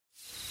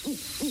Yo,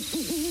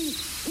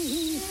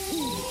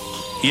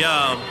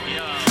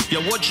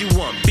 what do you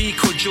want?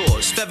 Beak or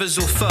jaws? Feathers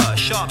or fur?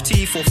 Sharp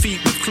teeth or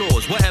feet with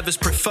claws? Whatever's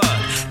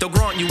preferred. They'll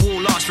grant you all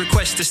last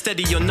requests to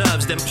steady your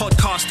nerves. Then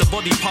podcast the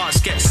body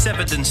parts get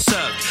severed and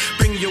served.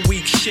 Bring your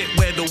weak shit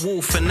where the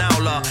wolf and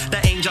owl are.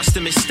 That ain't just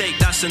a mistake,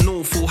 that's an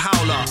awful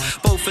howler.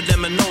 Both of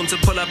them are known to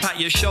pull up at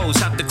your shows.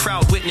 Have the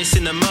crowd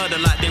witnessing a murder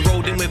like they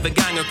rolled in with a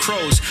gang of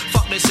crows.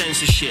 Fuck the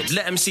censorship,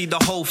 let them see the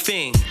whole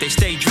thing. They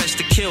stay dressed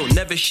to kill,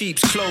 never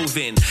sheep's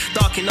clothing.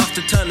 Dark enough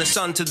to turn the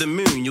sun to the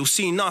moon. You'll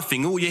see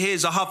nothing, all you hear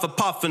is a huff a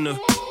puff and a...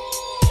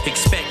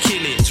 Expect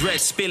killings, red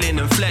spilling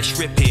and flesh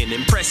ripping.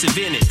 Impressive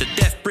in it, the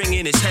death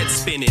bringing his head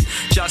spinning.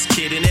 Just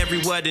kidding,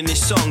 every word in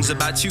his song's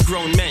about two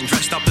grown men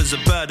dressed up as a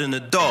bird and a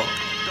dog.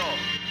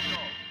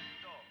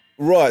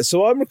 Right,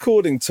 so I'm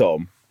recording,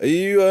 Tom. Are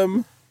you,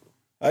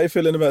 how are you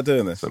feeling about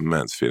doing this? The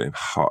man's feeling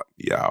hot,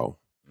 yo.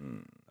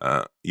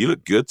 You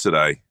look good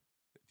today.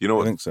 You know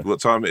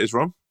what time it is,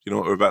 Ron? You know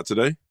what we're about to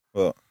do?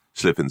 What?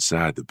 Slip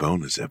inside the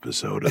bonus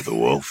episode of the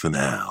Wolf and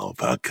Owl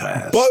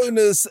podcast.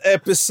 Bonus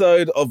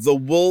episode of the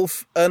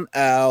Wolf and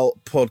Owl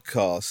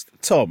podcast.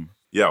 Tom.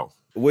 Yo.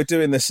 We're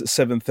doing this at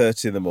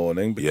 7:30 in the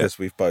morning because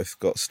we've both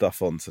got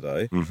stuff on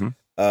today. Mm-hmm.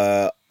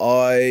 I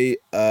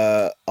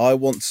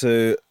want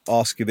to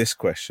ask you this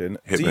question.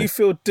 Hit Do me. you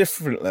feel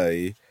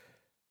differently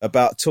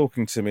about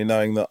talking to me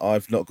knowing that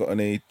I've not got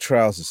any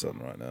trousers on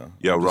right now?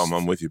 Yo, Ron,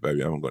 I'm with you,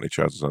 baby. I haven't got any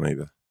trousers on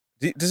either.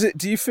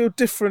 Do you feel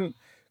different?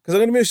 Because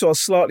I'm going to be honest, I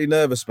was slightly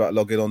nervous about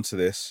logging onto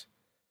this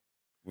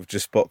with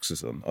just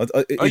boxers on.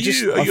 Are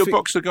you a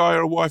boxer guy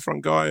or a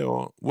Y-front guy,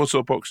 or what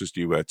sort of boxers do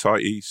you wear?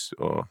 Tighties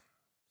or?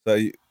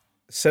 So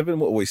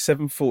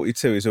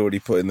 742 is already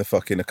put in the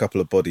fucking a couple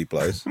of body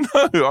blows.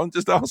 No, I'm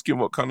just asking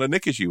what kind of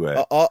knickers you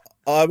wear.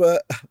 I'm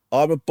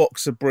a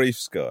boxer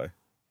briefs guy.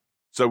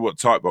 So what,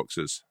 tight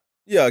boxers?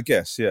 Yeah, I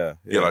guess. Yeah,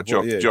 like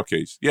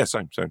jockeys. Yeah,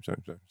 same.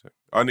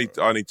 I need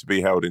to be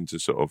held into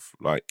sort of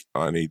like,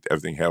 I need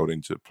everything held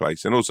into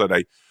place. And also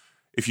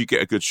if you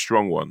get a good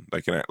strong one,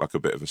 they can act like a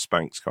bit of a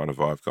Spanx kind of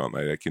vibe, can't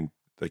they?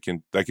 They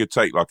could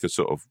take like a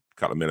sort of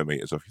couple of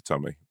millimeters off your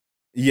tummy.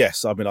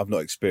 Yes, I mean, I've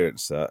not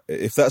experienced that.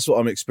 If that's what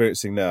I'm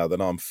experiencing now,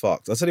 then I'm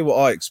fucked. I'll tell you what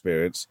I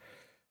experience.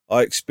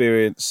 I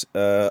experience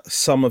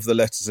some of the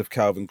letters of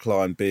Calvin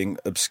Klein being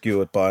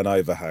obscured by an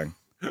overhang.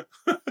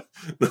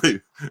 What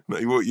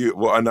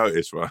I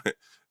noticed, right,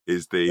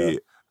 is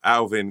the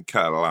Alvin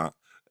Catalan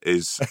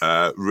is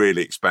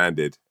really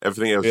expanded.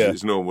 Everything else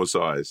is normal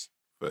size.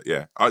 But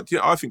yeah, I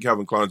think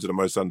Calvin Klein's are the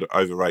most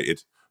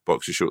overrated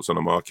boxer shorts on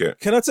the market.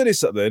 Can I tell you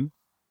something?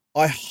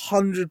 I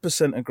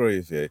 100% agree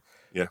with you.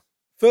 Yeah.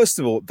 First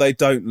of all, they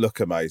don't look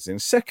amazing.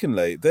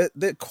 Secondly,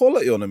 their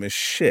quality on them is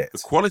shit. The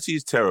quality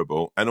is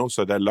terrible, and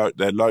also they're low.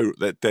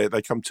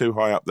 They come too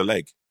high up the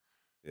leg.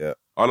 Yeah.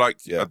 I like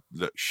look,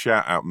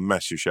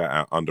 massive shout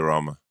out Under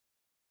Armour.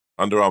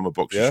 Under Armour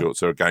boxer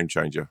shorts are a game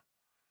changer.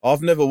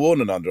 I've never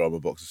worn an Under Armour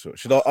boxer short.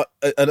 Should I?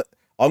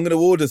 I'm going to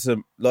order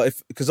some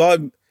because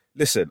I'm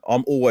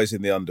always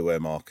in the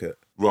underwear market.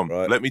 Ron,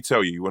 right? Let me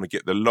tell you, you want to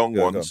get the long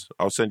ones.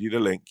 I'll send you the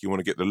link. You want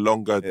to get the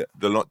longer,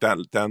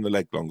 down the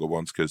leg longer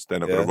ones because they're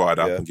not going to ride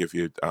up and give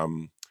you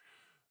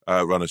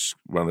runner's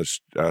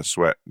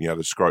sweat. You know,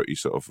 the scroty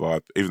sort of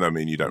vibe. Even though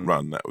you don't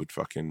run,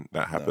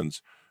 that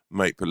happens.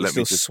 Mate, but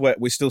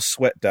we still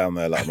sweat down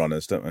there like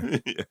runners, don't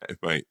we? Yeah,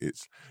 mate,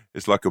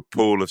 it's like a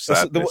pool of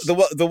sadness.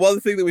 The one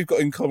thing that we've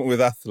got in common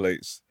with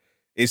athletes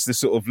is the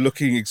sort of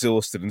looking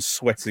exhausted and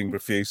sweating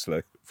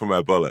profusely from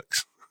our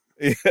bollocks.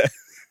 Yeah,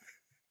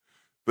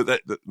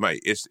 but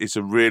mate, it's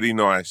a really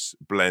nice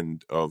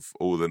blend of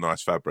all the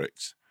nice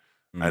fabrics,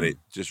 and it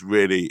just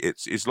really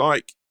it's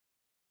like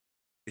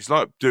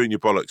doing your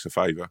bollocks a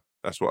favour.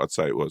 That's what I'd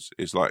say it was.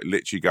 It's like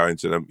literally going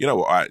to them. You know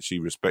what? I actually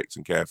respect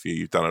and care for you.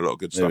 You've done a lot of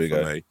good stuff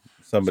for me.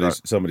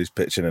 Somebody's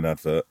pitching an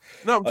advert.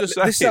 No, I'm just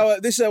saying.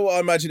 This is how I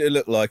imagine it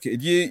look like.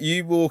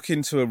 You walk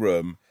into a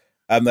room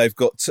and they've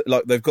got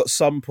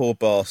some poor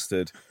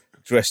bastard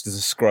dressed as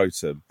a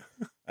scrotum,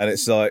 and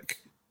it's like,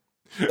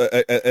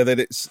 and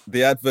then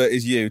the advert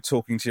is you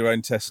talking to your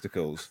own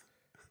testicles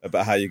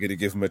about how you're going to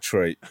give them a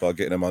treat by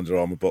getting them Under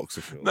Armour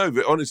boxer shorts. No,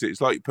 but honestly, it's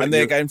like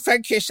they're going,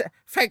 thank you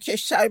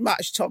so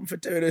much, Tom, for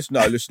doing this.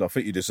 No, listen, I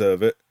think you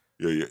deserve it.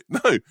 Yeah.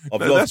 No,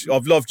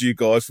 I've loved you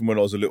guys from when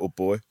I was a little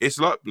boy. It's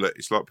like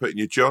putting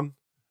your John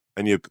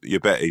and your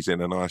Betty's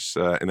in a nice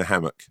in a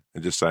hammock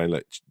and just saying,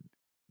 look,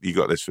 you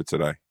got this for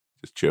today.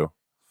 Just chill.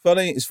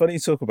 It's funny you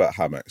talk about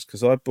hammocks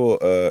because I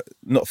bought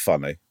not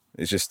funny.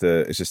 It's just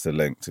a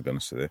link, to be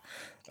honest with you.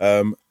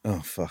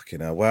 Oh fucking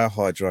hell! Wow,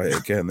 hydrate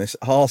again. This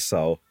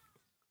arsehole.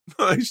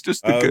 No, it's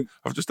just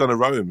I've just done a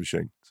rowing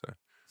machine.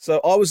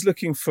 So I was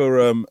looking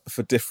for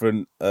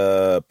different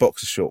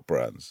boxer short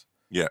brands.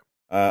 Yeah.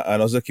 And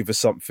I was looking for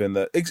something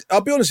that I'll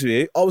be honest with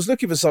you, I was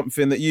looking for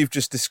something that you've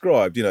just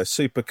described. You know,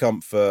 super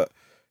comfort.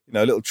 You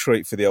know, a little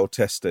treat for the old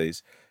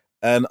testes.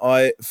 And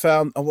I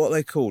found what are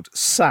they called?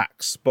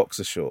 Sax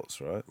boxer shorts,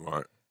 right?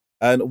 Right.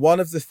 And one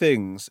of the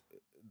things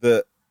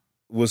that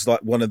was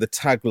like one of the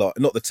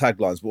not the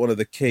taglines, but one of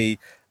the key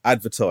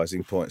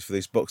advertising points for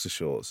these boxer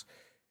shorts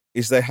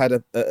is they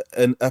had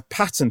a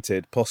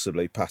patented,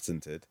 possibly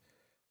patented,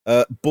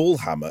 ball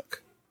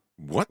hammock.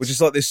 What? Which is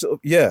like this sort of,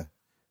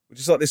 which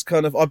is like this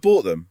kind of, I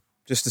bought them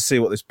just to see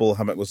what this ball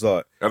hammock was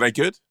like. Are they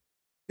good?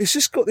 It's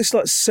just got this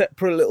like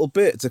separate little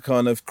bit to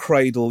kind of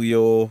cradle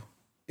your,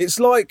 it's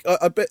like,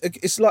 I bet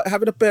it's like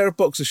having a pair of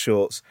boxer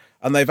shorts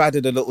and they've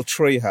added a little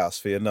tree house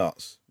for your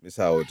nuts, is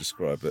how I would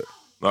describe it.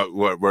 Like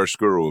where a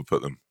squirrel would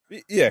put them.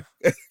 Yeah,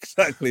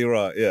 exactly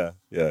right. Yeah,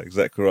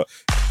 exactly right.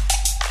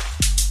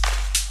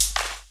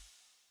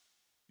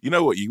 You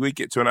know what? We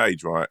get to an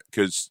age, right?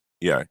 Because,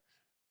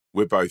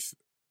 we're both,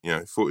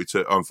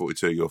 42. I'm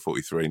 42, you're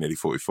 43, nearly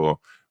 44,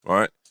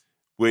 right?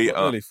 We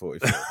are Nearly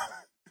 44.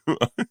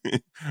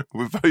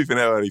 We're both in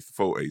our early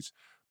 40s.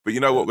 But you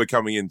know what we're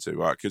coming into,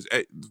 right? Because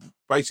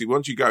basically,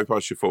 once you go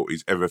past your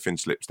 40s, everything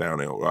slips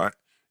downhill, right?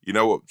 You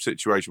know what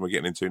situation we're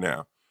getting into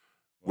now?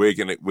 We're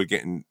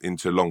getting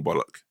into long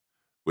bollock,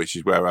 which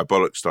is where our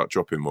bollocks start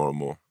dropping more and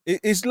more.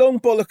 Is long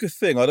bollock a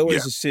thing? I'd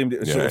always assumed it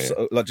was sort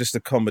of like just a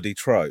comedy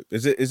trope.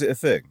 Is it a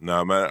thing?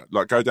 No, man.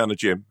 Like, go down the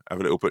gym, have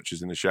a little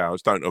butchers in the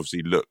showers. Don't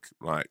obviously look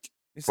like.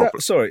 Is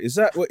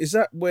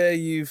that where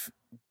you've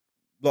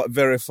like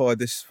verified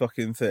this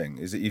fucking thing?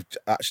 Is that you've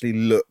actually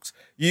looked?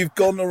 You've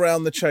gone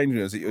around the change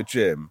rooms at your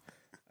gym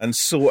and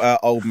sought out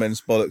old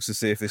men's bollocks to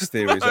see if this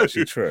theory is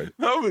actually true.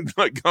 I wouldn't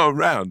like go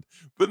around,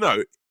 but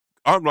no,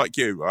 I'm like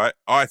you, right?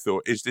 I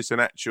thought, is this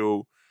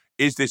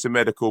a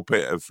medical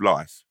bit of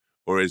life,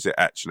 or is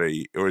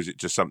it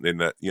just something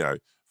that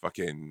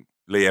fucking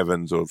Lee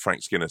Evans or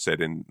Frank Skinner said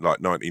in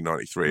like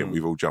 1993, and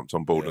we've all jumped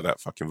on board of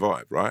that fucking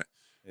vibe, right?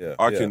 Yeah,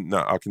 I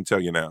can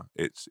tell you now,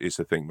 it's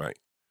a thing, mate.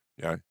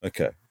 Yeah.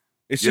 Okay.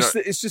 It's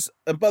just.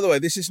 And by the way,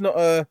 this is not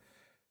a.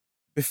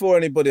 Before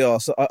anybody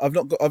asks, I've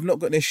not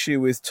got an issue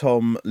with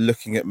Tom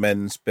looking at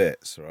men's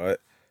bits, right?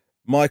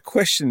 My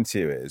question to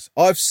you is,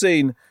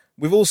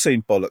 we've all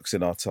seen bollocks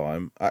in our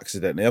time,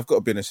 accidentally. I've got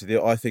to be honest with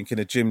you. I think in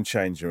a gym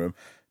changing room,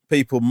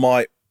 people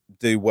might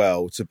do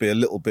well to be a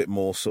little bit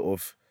more sort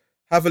of,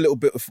 have a little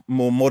bit of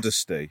more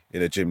modesty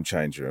in a gym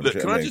changing room. Look,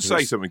 can I just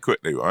say something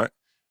quickly, right?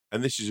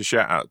 And this is a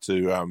shout out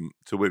to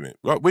women.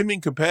 Like,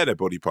 women compare their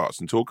body parts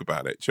and talk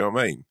about it. Do you know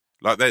what I mean?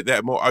 Like,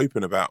 they're more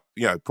open about,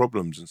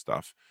 problems and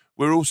stuff.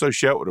 We're also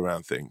sheltered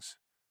around things.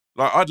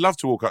 Like, I'd love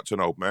to walk up to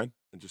an old man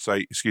and just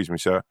say, "Excuse me,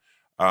 sir,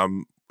 at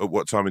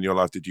what time in your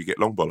life did you get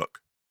long bollock?"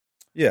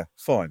 Yeah,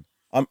 fine.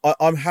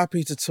 I'm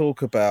happy to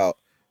talk about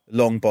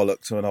long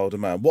bollock to an older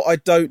man. What I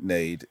don't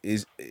need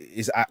is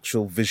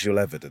actual visual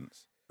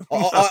evidence.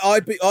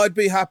 I'd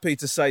be happy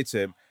to say to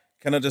him,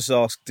 "Can I just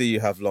ask, do you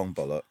have long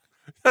bollock?"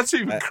 That's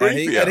even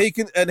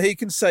creepier. And he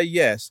can say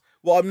yes.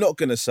 What I'm not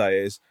going to say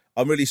is,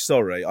 "I'm really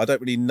sorry, I don't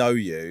really know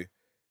you.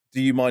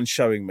 Do you mind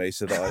showing me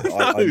so that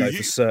I know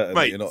for certain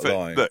that you're not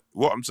lying?" Look,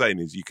 what I'm saying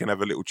is, you can have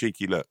a little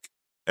cheeky look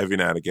every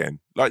now and again.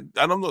 Like,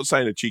 and I'm not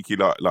saying a cheeky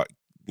like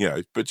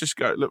but just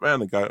go look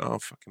around and go, "Oh,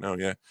 fucking hell,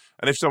 yeah."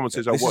 And if someone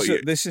says,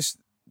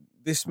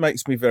 This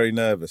makes me very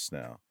nervous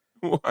now.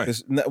 Why?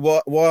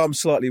 Why I'm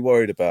slightly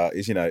worried about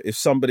is, if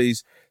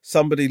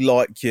somebody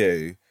like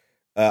you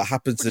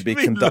happens to be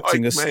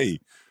conducting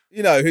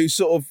who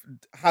sort of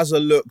has a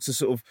look to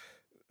sort of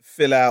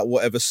fill out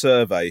whatever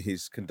survey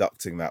he's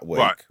conducting that week.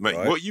 Right, mate.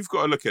 Right? What you've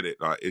got to look at it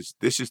like is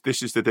this is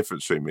the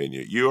difference between me and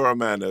you. You're a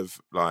man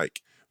of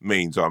like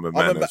means. I'm a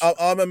man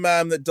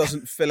that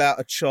doesn't fill out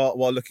a chart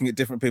while looking at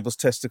different people's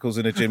testicles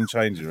in a gym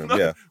changing room.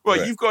 Yeah.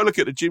 Well, you've got to look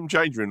at the gym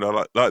changing room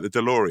like the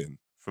DeLorean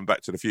from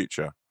Back to the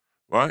Future,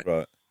 right?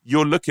 Right.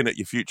 You're looking at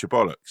your future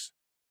bollocks,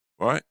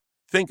 right?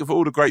 Think of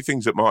all the great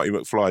things that Marty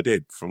McFly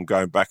did from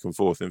going back and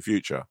forth in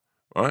future,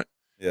 right?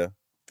 Yeah.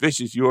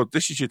 This is your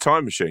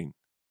time machine.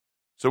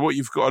 So what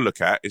you've got to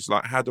look at is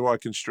like, how do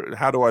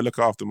I look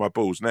after my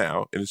balls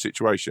now in a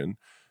situation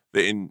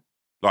that in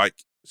like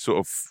sort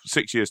of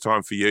 6 years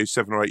time for you,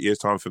 7 or 8 years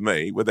time for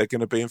me, where they're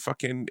going to be in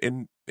fucking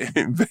in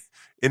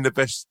the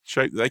best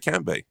shape that they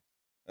can be.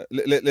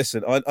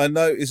 Listen, I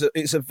know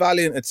it's a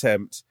valiant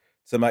attempt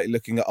to make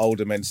looking at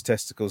older men's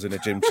testicles in a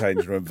gym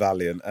changing room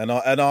valiant, and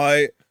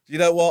I, you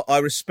know what, I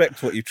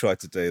respect what you tried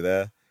to do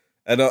there,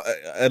 and I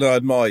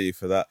admire you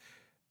for that.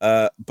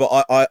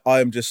 But I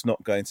am just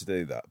not going to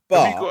do that.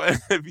 But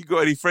have you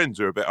got any friends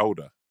who are a bit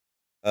older?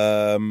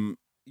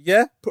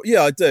 Yeah,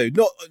 I do.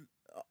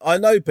 I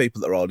know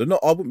people that are older.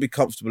 I wouldn't be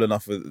comfortable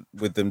enough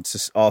with them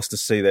to ask to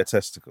see their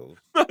testicles.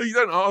 No, you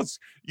don't ask.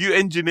 You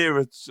engineer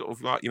a sort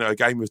of like a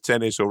game of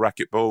tennis or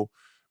racquetball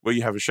where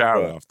you have a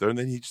shower after, and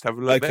then you just have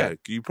a look there.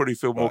 You probably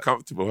feel more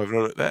comfortable having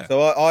a look there. So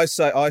I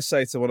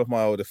say to one of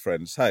my older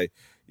friends, "Hey,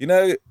 you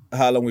know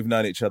how long we've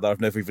known each other?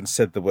 I've never even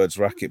said the words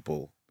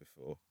racquetball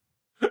before.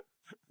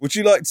 Would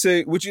you like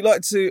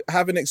to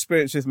have an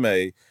experience with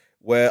me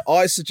where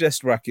I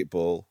suggest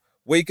racquetball,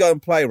 we go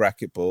and play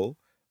racquetball,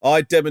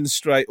 I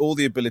demonstrate all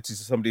the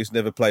abilities of somebody who's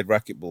never played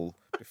racquetball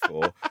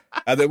before,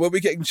 and then when we're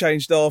getting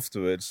changed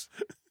afterwards,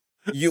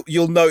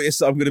 you'll notice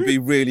that I'm going to be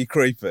really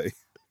creepy."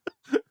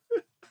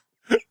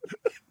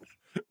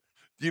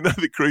 Do you know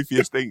the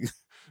creepiest thing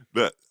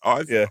that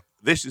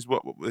this is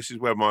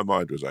where my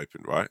mind was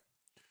open, right?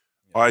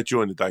 Yeah. I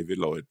joined the David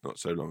Lloyd not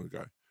so long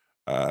ago.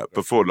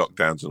 before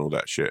lockdowns and all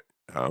that shit,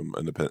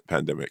 and the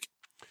pandemic.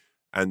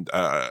 And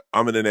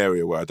I'm in an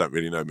area where I don't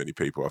really know many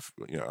people.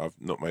 I've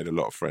not made a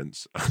lot of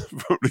friends,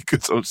 probably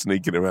because I'm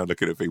sneaking around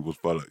looking at people's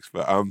bollocks.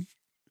 But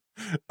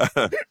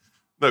no,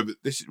 but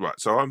this is right.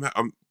 So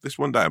I'm this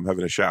one day I'm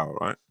having a shower,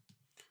 right?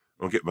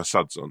 I'll get my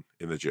suds on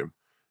in the gym,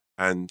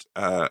 and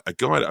a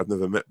guy that I've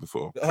never met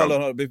before. Hold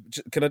on.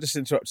 Can I just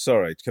interrupt?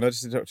 Sorry, can I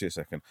just interrupt you a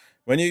second?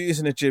 When you're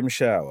using a gym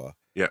shower,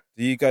 yeah,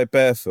 do you go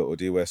barefoot or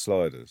do you wear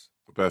sliders?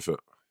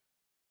 Barefoot.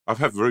 I've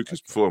had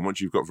verrucas before, and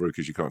once you've got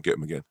verrucas, you can't get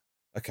them again.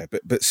 Okay,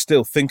 but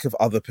still, think of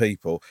other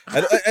people,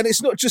 and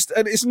it's not just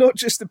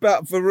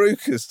about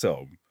verrucas,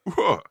 Tom.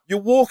 What? You're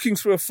walking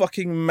through a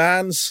fucking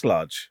man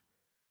sludge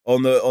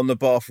on the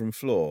bathroom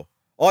floor.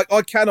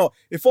 I cannot,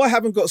 if I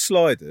haven't got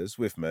sliders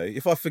with me,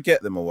 if I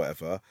forget them or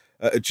whatever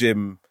at a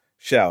gym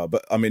shower.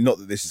 But I mean, not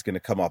that this is going to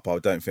come up. I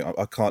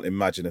can't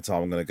imagine a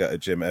time I'm going to go to a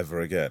gym ever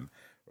again.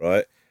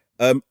 Right?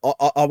 I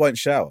won't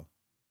shower.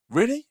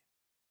 Really?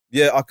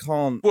 Yeah, I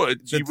can't. What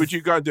would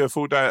you go and do a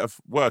full day of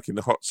work in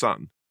the hot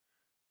sun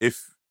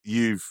if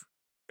you've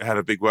had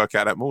a big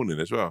workout that morning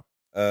as well?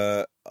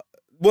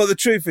 Well, the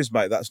truth is,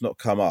 mate, that's not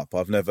come up.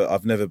 I've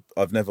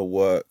never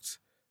worked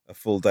a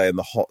full day in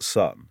the hot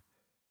sun.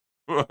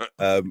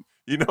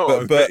 You know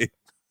what I mean?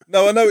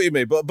 No, I know what you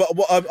mean. But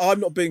what I'm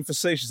not being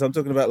facetious. I'm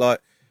talking about like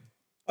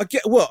okay.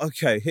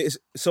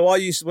 So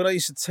when I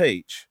used to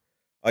teach,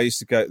 I used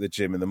to go to the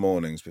gym in the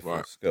mornings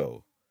before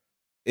school.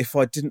 If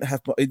I didn't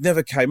have it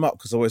never came up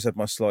because I always had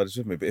my sliders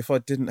with me. But if I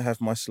didn't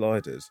have my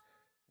sliders,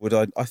 would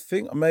I? I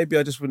think maybe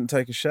I just wouldn't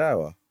take a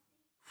shower.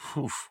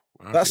 Oof,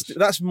 wow,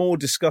 that's more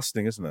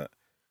disgusting, isn't it?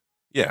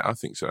 Yeah, I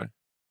think so.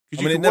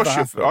 I mean,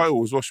 I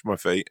always wash my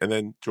feet and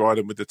then dry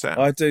them with the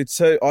towel. I do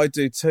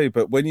too.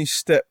 But when you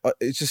step,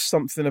 it's just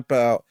something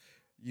about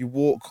you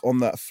walk on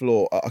that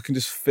floor. I can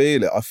just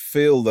feel it. I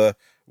feel the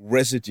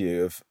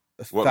residue of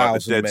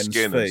thousand dead men's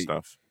skin feet. And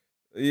stuff.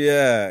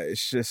 Yeah,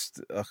 it's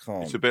just I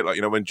can't. It's a bit like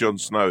when Jon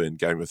Snow in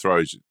Game of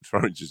Thrones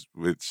is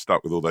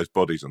stuck with all those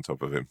bodies on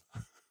top of him.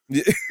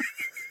 Yeah.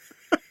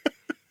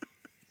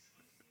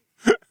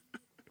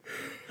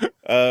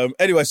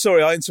 Anyway,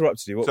 sorry, I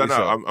interrupted you.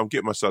 I'm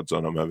getting my suds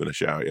on. I'm having a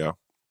shower. Yeah.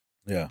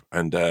 Yeah.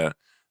 And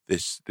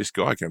this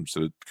guy comes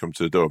to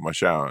the door of my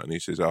shower and he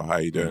says, "Oh, how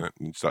you doing?" And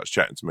he starts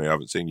chatting to me. I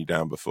haven't seen you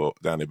down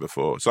here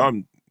before. So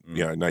I'm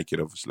naked,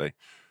 obviously.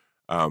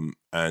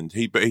 And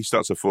he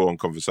starts a full-on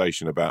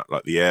conversation about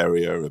like the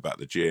area, about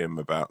the gym,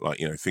 about like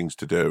things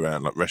to do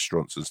around like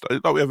restaurants and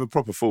stuff. Like we have a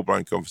proper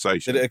full-blown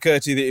conversation. Did it occur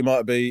to you that he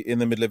might be in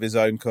the middle of his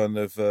own kind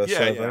of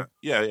survey?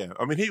 Yeah.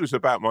 I mean, he was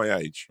about my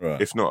age,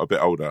 right, if not a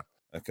bit older.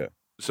 Okay.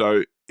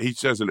 So he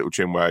says a little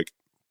chin wag.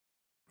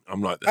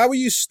 I'm like, how were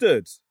you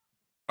stood?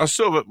 I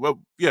sort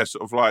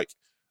of like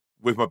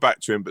with my back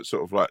to him, but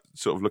sort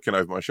of looking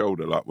over my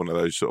shoulder, like one of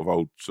those sort of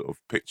old sort of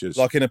pictures,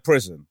 like in a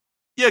prison.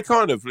 Yeah,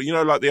 kind of.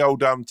 Like the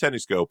old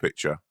tennis girl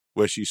picture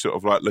where she's sort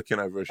of like looking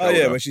over her shoulder. Oh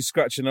yeah, where she's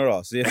scratching her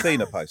ass. The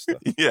Athena poster.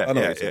 Yeah. A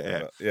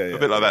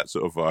bit like that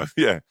sort of vibe.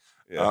 Yeah.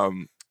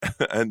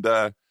 And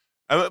I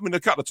mean, a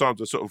couple of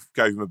times I sort of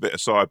gave him a bit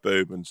of side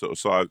boob and sort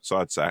of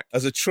side sack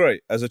as a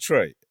treat.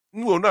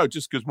 Well, no,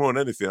 just because more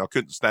than anything, I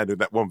couldn't stand in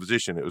that one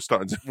position. It was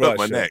starting to hurt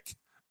my neck.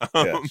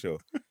 Yeah, sure.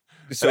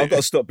 So I've got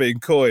to stop being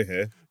coy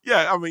here.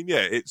 Yeah, I mean,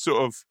 yeah, it's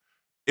sort of,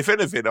 if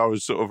anything, I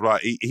was sort of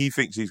like, he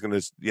thinks he's going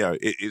to,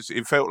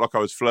 it felt like I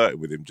was flirting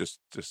with him just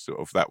sort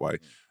of that way.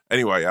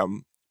 Anyway,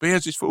 but he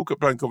has this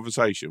full-blown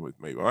conversation with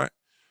me, right?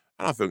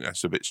 And I think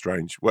that's a bit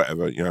strange,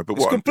 whatever, but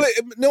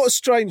it's not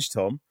strange,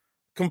 Tom.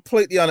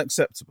 Completely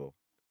unacceptable.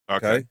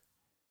 Okay?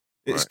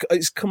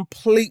 It's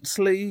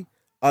completely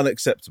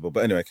unacceptable.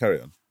 But anyway,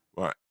 carry on.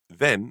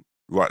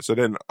 Right. So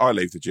then I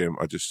leave the gym.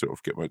 I just sort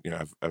of get my,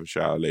 have a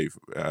shower, leave,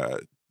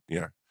 go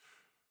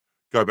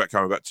back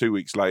home. About 2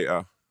 weeks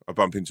later, I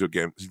bump into him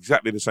again. It's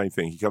exactly the same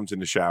thing. He comes in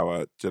the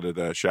shower,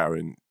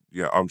 showering.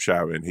 I'm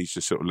showering. He's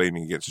just sort of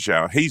leaning against the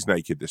shower. He's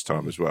naked this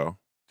time as well.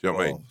 Do you know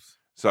what I mean?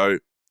 So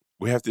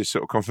we have this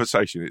sort of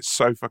conversation. It's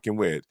so fucking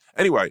weird.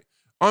 Anyway,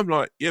 I'm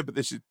like, yeah, but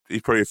he's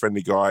probably a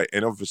friendly guy.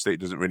 And obviously it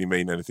doesn't really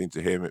mean anything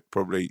to him. It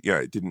probably,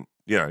 it didn't,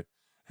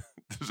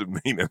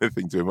 doesn't mean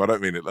anything to him. I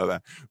don't mean it like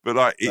that. But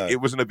like, it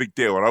wasn't a big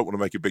deal. I don't want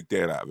to make a big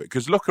deal out of it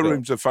because locker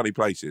rooms are funny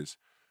places.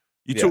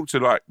 You talk to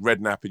like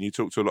Redknapp and you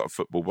talk to a lot of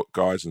football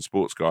guys and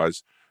sports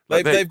guys.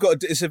 Like they've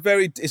got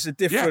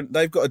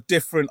they've got a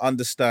different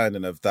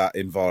understanding of that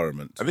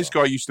environment. And this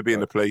guy used to be in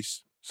the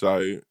police,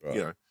 so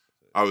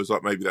I was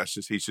like, maybe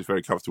he's just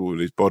very comfortable with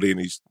his body and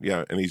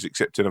he's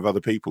accepting of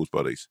other people's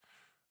bodies.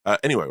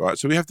 Anyway, right.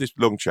 So we have this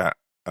long chat.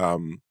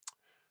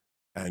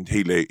 And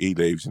he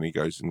leaves and he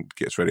goes and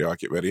gets ready. I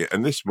get ready.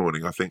 And this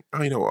morning I think,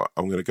 oh, you know what?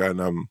 I'm going to go and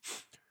I'm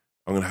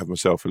going to have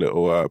myself a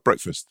little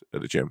breakfast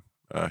at the gym.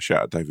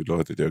 Shout out David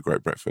Lloyd. They do a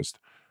great breakfast.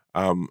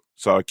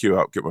 So I queue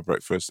up, get my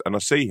breakfast, and I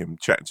see him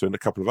chatting to a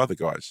couple of other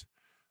guys.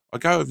 I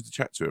go over to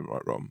chat to him,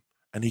 right, Rom,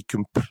 and he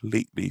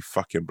completely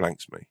fucking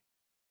blanks me.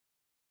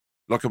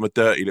 Like I'm a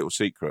dirty little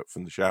secret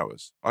from the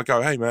showers. I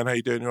go, hey, man, how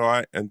you doing? You all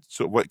right? And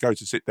sort of go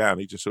to sit down.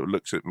 He just sort of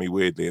looks at me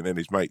weirdly, and then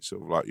his mate's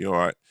sort of like, you all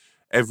right?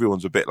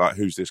 Everyone's a bit like,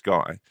 who's this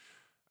guy?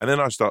 And then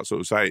I start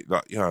sort of saying,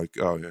 like, you know,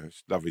 oh, yeah,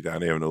 it's lovely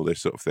down here and all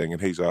this sort of thing.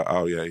 And he's like,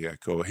 oh, yeah,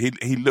 cool. He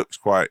looks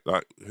quite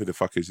like, who the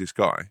fuck is this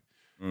guy?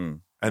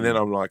 Mm. And then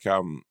I'm like,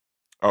 oh,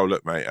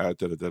 look, mate,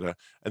 da-da-da-da.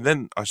 And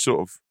then I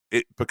sort of,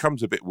 it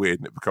becomes a bit weird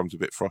and it becomes a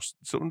bit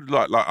frosted. Something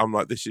like I'm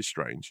like, this is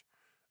strange.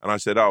 And I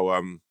said, oh,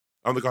 I'm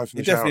the guy from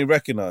the He definitely shower.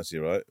 recognised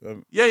you, right?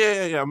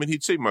 Yeah. I mean,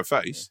 he'd seen my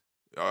face.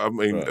 I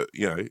mean, Right.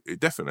 you know,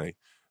 definitely.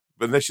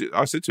 But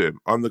I said to him,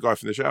 I'm the guy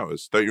from the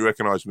showers. Don't you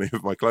recognise me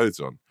with my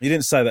clothes on? You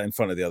didn't say that in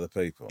front of the other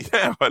people.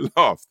 Yeah, I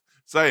laughed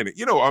saying it.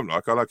 You know what I'm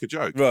like? I like a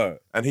joke. Right.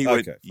 And he Okay,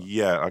 went, fine.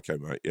 yeah, okay,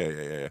 mate.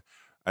 Yeah.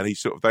 And he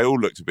sort of, they all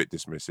looked a bit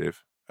dismissive.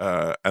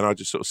 And I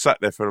just sort of sat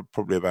there for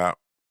probably about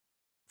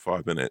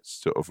 5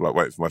 minutes, sort of like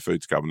waiting for my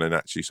food to come, and then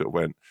actually sort of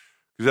went,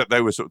 because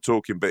they were sort of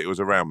talking, but it was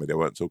around me. They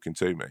weren't talking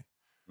to me.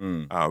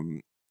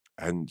 Mm.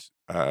 And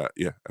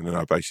then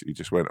I basically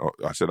just went,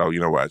 I said, oh, you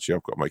know what, actually,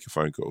 I've got to make a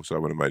phone call. So I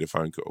went and made a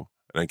phone call,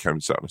 and then came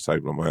and sat on the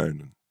table on my own,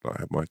 and I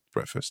had my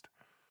breakfast.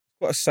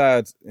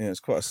 It's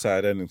quite a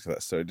sad ending to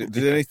that story. Did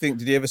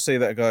you ever see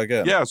that guy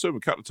again? Yeah, I saw him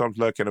a couple of times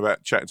lurking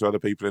about, chatting to other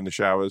people in the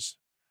showers.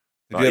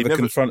 Did you ever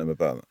confront him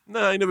about that?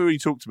 No, he never really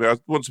talked to me.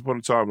 Once upon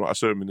a time, like, I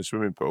saw him in the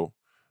swimming pool,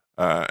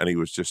 and he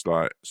was just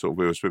like, sort of,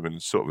 we were swimming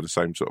sort of at the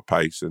same sort of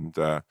pace. And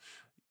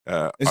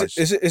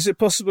is it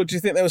possible? Do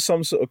you think there was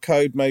some sort of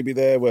code maybe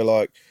there where,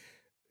 like,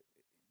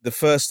 the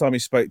first time he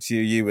spoke to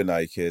you, you were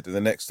naked, and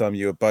the next time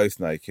you were both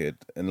naked,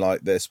 and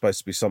like there's supposed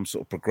to be some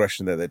sort of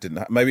progression there that didn't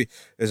happen? Maybe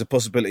there's a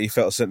possibility he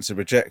felt a sense of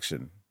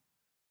rejection.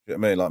 Do you know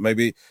what I mean? Like,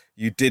 maybe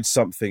you did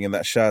something in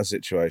that shower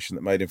situation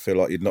that made him feel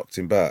like you'd knocked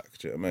him back.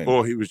 Do you know what I mean?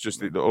 Or he was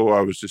just, or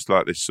I was just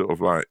like this sort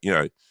of like, you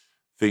know,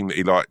 thing that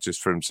he liked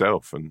just for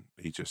himself, and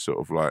he just sort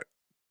of like,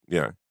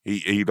 you know,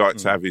 he liked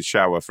to have his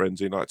shower friends,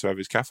 he liked to have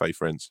his cafe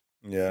friends.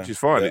 Yeah, which is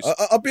fine. Yeah.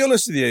 I'll be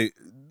honest with you.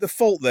 The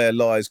fault there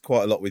lies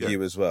quite a lot with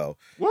you as well.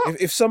 What?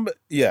 If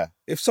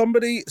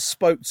somebody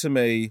spoke to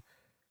me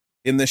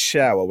in the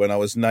shower when I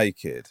was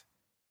naked,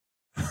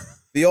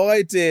 the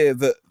idea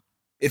that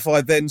if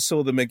I then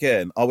saw them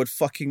again, I would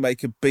fucking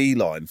make a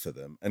beeline for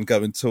them and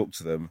go and talk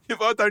to them.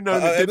 If I don't know,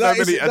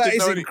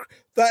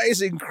 that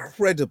is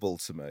incredible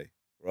to me,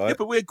 right? Yeah,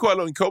 but we had quite a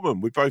lot in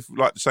common. We both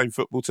like the same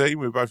football team.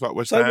 We both like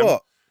West Ham.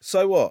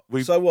 So what?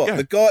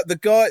 Yeah.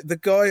 The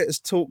guy has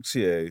talked to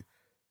you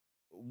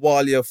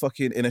while you're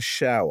fucking in a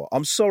shower.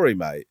 I'm sorry,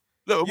 mate.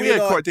 Look, we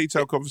had quite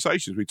detailed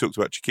conversations. We talked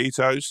about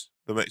Chiquitos,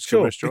 the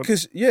Mexican restaurant.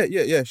 Because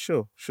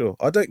sure.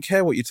 I don't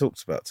care what you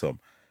talked about, Tom.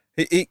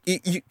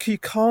 You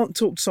can't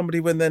talk to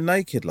somebody when they're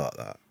naked like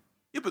that.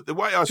 Yeah, but the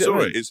way I saw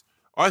it is,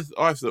 I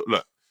thought,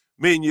 look,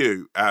 me and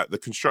you, the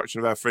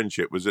construction of our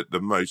friendship was at the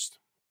most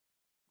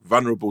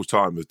vulnerable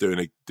time of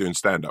doing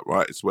stand-up,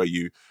 right? It's where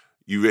you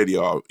really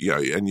are, you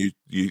know, and you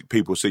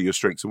people see your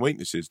strengths and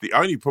weaknesses. The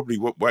only probably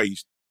way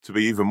to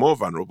be even more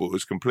vulnerable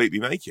was completely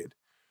naked.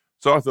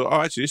 So I thought,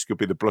 actually, this could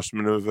be the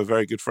blossoming of a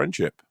very good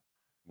friendship.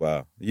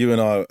 Wow. You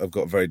and I have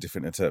got very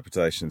different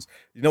interpretations.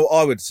 You know what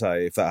I would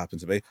say if that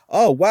happened to me?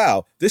 Oh,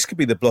 wow, this could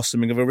be the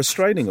blossoming of a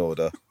restraining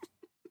order.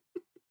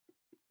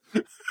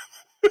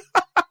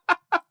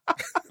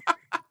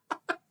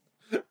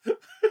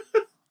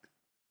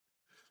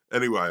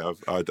 Anyway,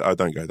 I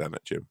don't go down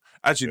that gym.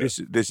 Actually,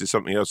 this is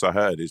something else I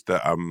heard, is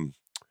that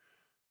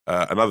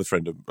another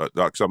friend of, like,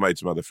 because I made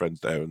some other friends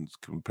there and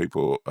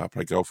people I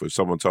play golf with,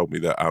 someone told me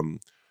that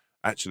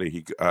actually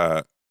he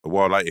a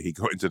while later he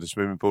got into the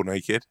swimming pool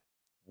naked.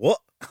 What?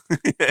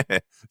 Yeah,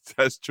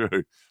 that's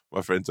true.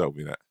 My friend told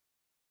me that.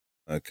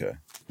 Okay,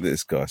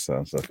 this guy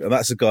sounds like, and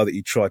that's a guy that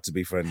you tried to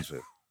be friends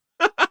with.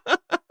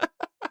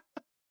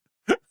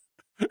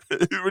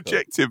 Who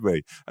rejected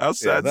me? How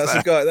sad!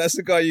 Yeah, that's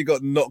the guy you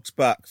got knocked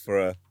back for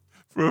a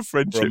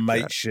friendship, for a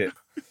mateship.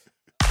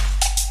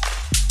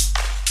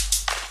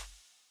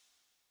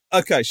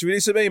 Okay, should we do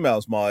some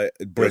emails, my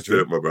brethren? Let's do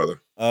it, my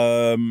brother.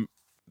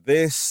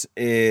 This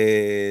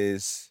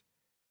is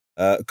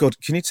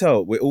God. Can you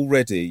tell we're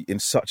already in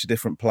such a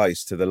different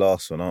place to the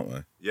last one, aren't we?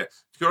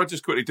 Yes. Can I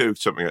just quickly do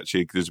something?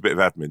 Actually, there's a bit of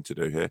admin to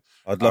do here.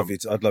 I'd love you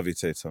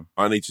to, Tom.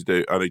 I need to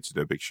do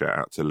a big shout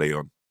out to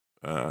Leon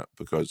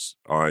because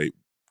a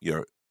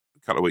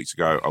couple of weeks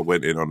ago I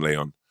went in on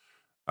Leon,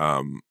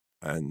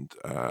 and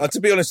to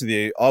be honest with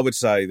you, I would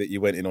say that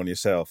you went in on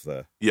yourself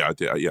there. Yeah, I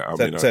did. Yeah,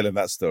 telling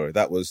that story,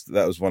 that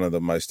was one of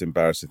the most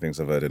embarrassing things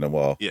I've heard in a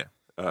while. Yeah.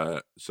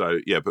 But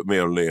me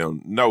on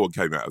Leon, no one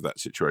came out of that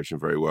situation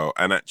very well.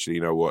 And actually,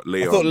 you know what,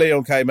 Leon? I thought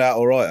Leon came out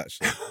all right,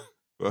 actually.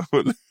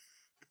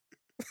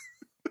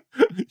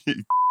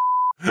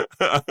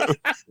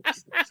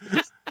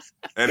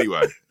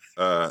 Anyway,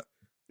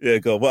 yeah,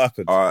 go on. What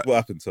happened? What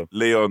happened, Tom?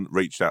 Leon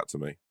reached out to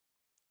me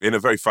in a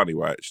very funny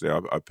way. Actually,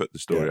 I put the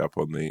story up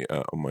on my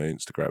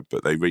Instagram,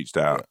 but they reached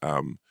out.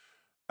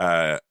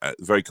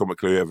 Very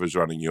comically, whoever's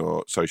running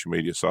your social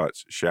media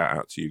sites, shout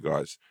out to you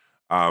guys.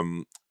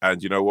 And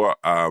you know what?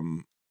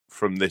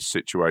 From this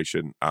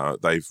situation,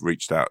 they've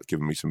reached out,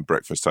 given me some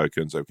breakfast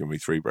tokens. They've given me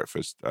 3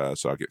 breakfasts,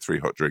 so I get 3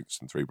 hot drinks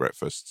and 3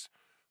 breakfasts.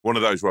 One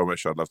of those,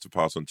 Romesh, I'd love to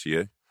pass on to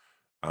you.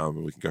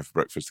 and we can go for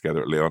breakfast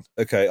together at Leon.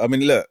 Okay, I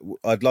mean, look,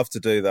 I'd love to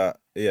do that.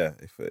 Yeah,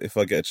 if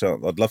I get a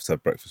chance, I'd love to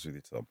have breakfast with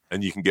you, Tom.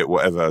 And you can get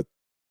whatever.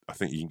 I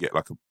think you can get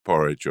like a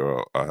porridge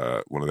or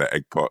one of their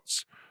egg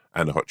pots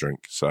and a hot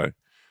drink. So,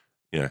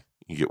 yeah,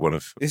 you get one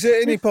of. Is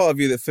there any part of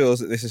you that feels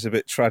that this is a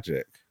bit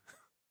tragic?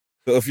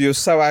 But if you're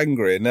so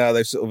angry and now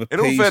they've sort of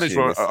appeased In all fairness, you.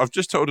 Ron, I've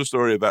just told a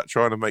story about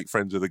trying to make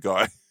friends with a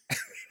guy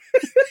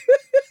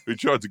who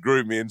tried to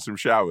groom me in some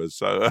showers.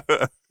 So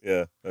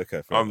yeah,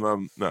 okay. so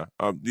no,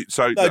 do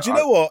you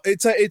know what?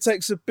 It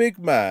takes a big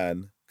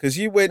man, because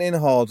you went in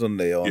hard on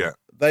Leon. Yeah.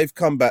 They've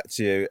come back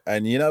to you,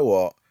 and you know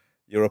what?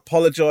 Are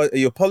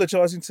you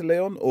apologising to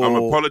Leon? Or... I'm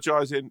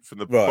apologising from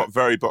the Right.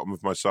 very bottom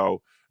of my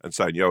soul and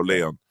saying, yo,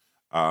 Leon,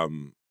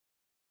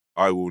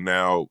 I will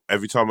now,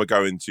 every time I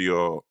go into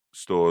your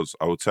stores,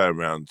 I will turn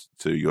around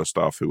to your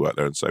staff who work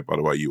there and say, by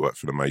the way, you work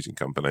for an amazing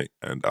company,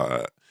 and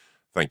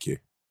thank you.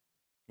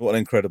 What an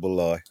incredible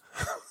lie.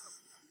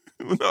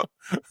 No.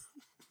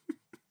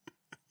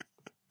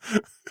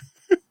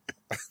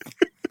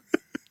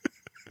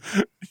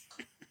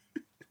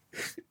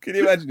 Can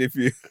you imagine if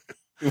you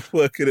were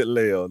working at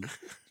Leon,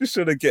 just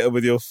trying to get on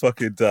with your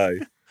fucking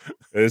day,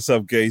 and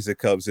some geezer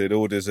comes in,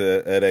 orders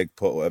an egg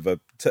pot or whatever,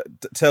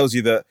 tells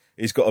you that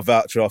he's got a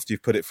voucher after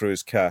you've put it through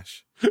his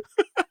cash,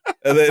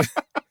 and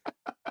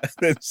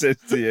then says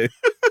to you,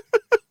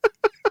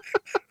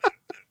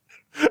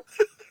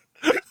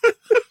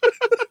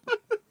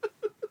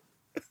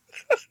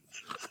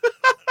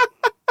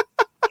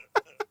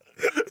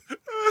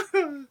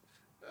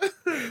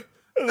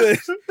 and then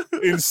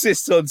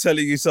insists on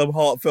telling you some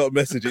heartfelt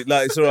message.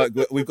 Like, it's all right,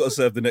 we've got to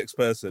serve the next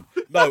person.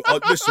 No,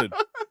 listen,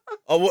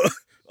 I want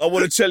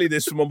to tell you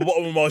this from the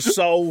bottom of my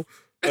soul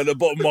and the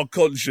bottom of my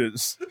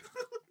conscience.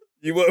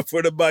 You work for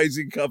an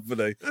amazing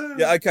company.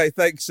 Yeah, okay,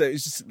 thanks.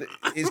 It's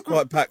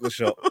quite packed, the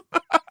shop.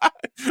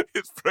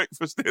 It's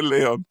breakfast in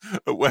Leon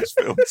at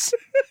Westfields.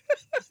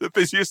 The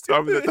busiest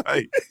time of the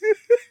day.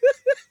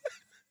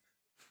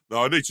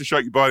 No, I need to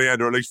shake you by the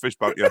hand or at least fist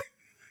bump you.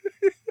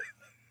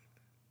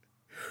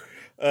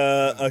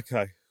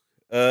 Okay.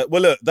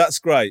 Well, look, that's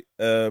great.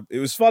 It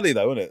was funny,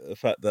 though, wasn't it? The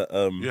fact that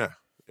Yeah.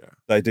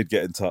 they did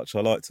get in touch. I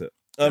liked it.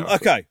 Yeah,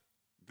 Okay.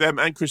 Them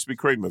and Krispy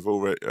Kreme have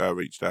all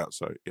reached out,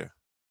 so yeah.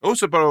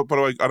 Also, by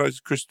the way, I know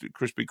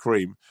Krispy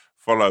Kreme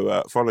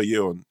follow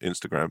you on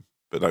Instagram,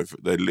 but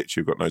they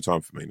literally got no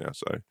time for me now.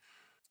 So,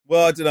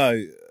 Well, I don't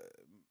know.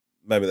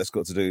 Maybe that's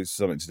got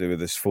something to do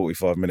with this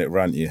 45-minute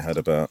rant you had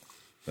about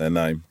their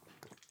name.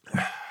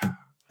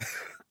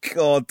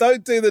 God,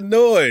 don't do the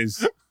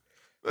noise.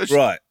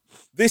 Right.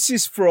 This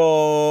is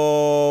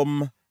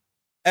from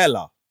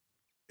Ella.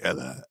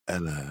 Ella.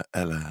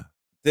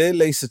 Dear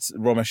Lisa,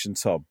 Romesh and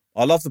Tom,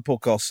 I love the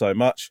podcast so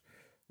much.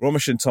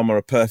 Romesh and Tom are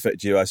a perfect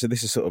duo, so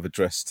this is sort of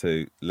addressed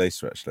to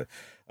Lisa, actually.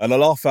 And I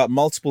laugh out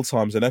multiple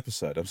times an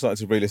episode. I'm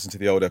starting to re-listen to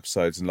the old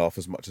episodes and laugh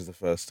as much as the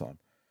first time.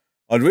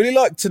 I'd really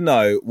like to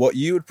know what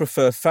you would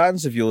prefer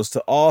fans of yours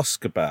to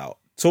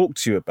talk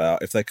to you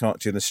about if they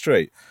can't you in the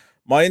street.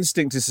 My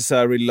instinct is to say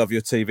I really love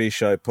your TV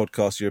show,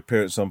 podcast, your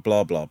appearance on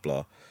blah, blah,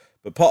 blah.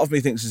 But part of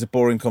me thinks it's a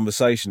boring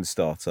conversation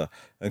starter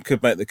and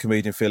could make the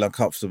comedian feel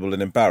uncomfortable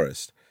and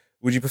embarrassed.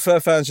 Would you prefer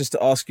fans just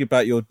to ask you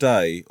about your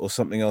day or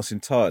something else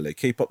entirely?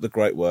 Keep up the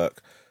great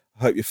work.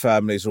 I hope your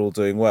families are all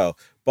doing well.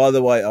 By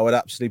the way, I would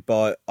absolutely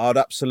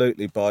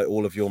buy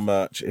all of your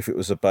merch if it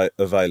was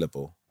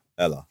available.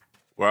 Ella.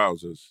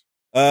 Wowzers.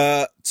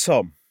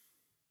 Tom.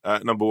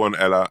 Number one,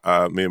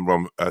 Ella, me and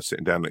Rom are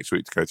sitting down next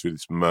week to go through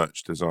this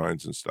merch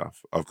designs and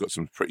stuff. I've got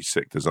some pretty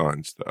sick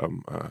designs that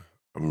I'm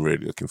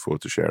really looking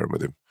forward to sharing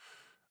with him.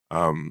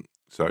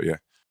 So, yeah.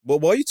 Well,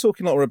 why are you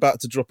talking like we're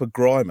about to drop a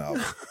grime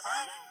album?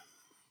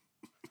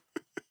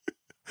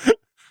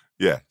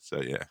 Yeah,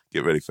 so yeah,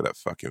 get ready for that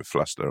fucking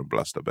fluster and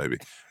bluster, baby.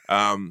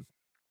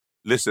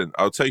 Listen,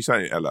 I'll tell you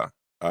something, Ella.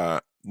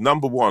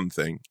 Number one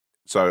thing,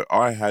 so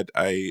I had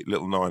a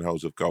little 9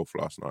 holes of golf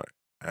last night,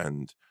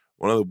 and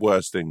one of the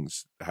worst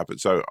things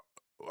happened. So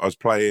I was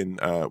playing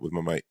with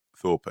my mate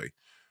Thorpe,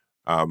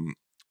 and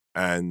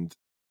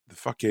the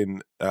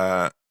fucking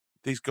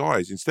these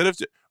guys, instead of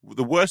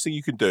the worst thing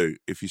you can do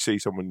if you see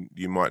someone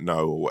you might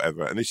know or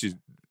whatever, and this is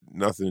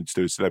nothing to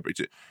do with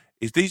celebrity,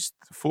 is these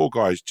 4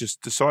 guys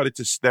just decided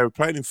they were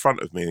playing in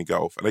front of me in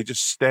golf, and they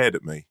just stared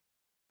at me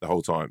the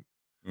whole time,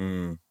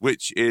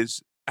 which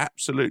is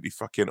absolutely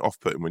fucking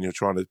off-putting when you're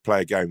trying to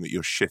play a game that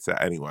you're shit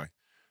at anyway.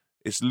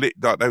 It's lit,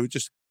 like they were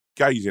just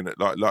gazing at,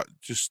 like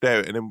just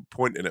staring and then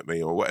pointing at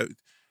me or whatever.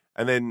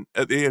 And then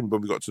at the end,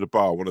 when we got to the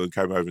bar, one of them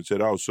came over and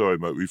said, "Oh, sorry,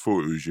 mate, we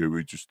thought it was you.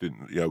 We just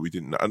didn't, we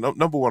didn't." And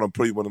number one, I'm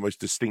probably one of the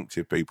most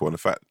distinctive people, and the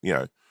fact,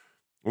 I'm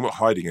not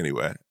hiding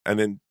anywhere. And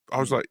then I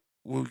was like,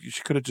 well, you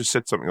could have just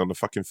said something on the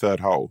fucking 3rd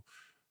hole,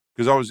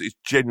 because it's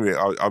genuinely,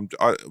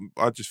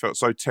 I just felt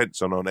so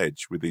tense and on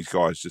edge with these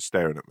guys just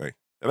staring at me,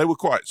 and they were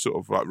quite sort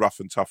of like rough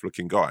and tough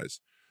looking guys.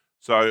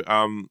 So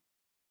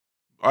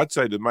I'd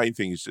say the main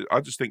thing is,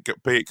 I just think,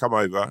 come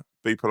over,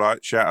 be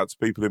polite, shout out to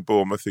people in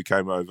Bournemouth who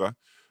came over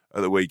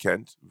at the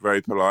weekend,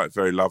 very polite,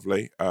 very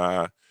lovely,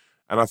 and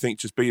And I think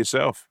just be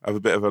yourself, have a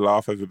bit of a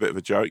laugh, have a bit of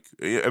a joke,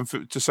 and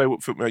to say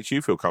what makes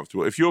you feel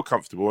comfortable. If you're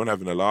comfortable and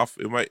having a laugh,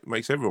 it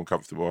makes everyone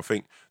comfortable. I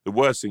think the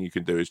worst thing you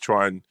can do is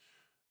try and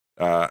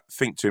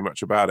think too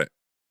much about it.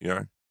 You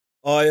know,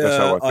 that's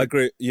how I think. I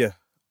agree. Yeah,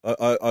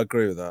 I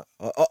agree with that.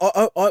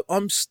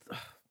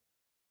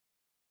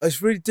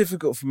 It's really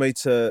difficult for me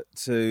to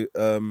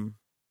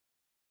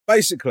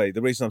basically,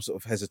 the reason I'm sort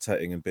of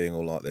hesitating and being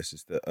all like this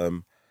is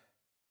that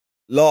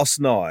last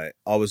night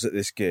I was at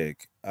this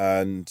gig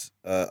and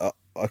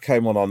I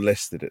came on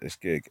unlisted at this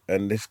gig,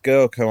 and this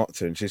girl came up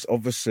to her and she's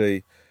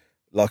obviously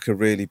like a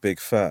really big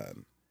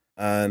fan.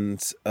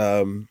 And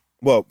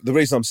well, the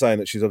reason I'm saying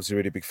that she's obviously a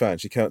really big fan,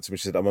 she came up to me and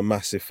she said, "I'm a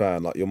massive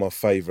fan, like you're my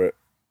favourite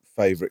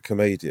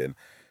comedian."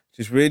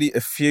 She's really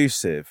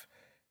effusive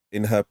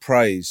in her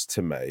praise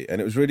to me,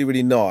 and it was really,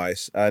 really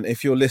nice. And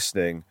if you're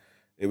listening,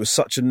 it was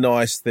such a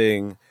nice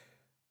thing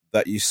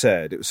that you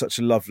said. It was such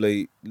a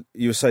lovely,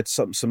 you said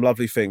some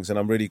lovely things, and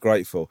I'm really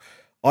grateful.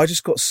 I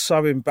just got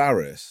so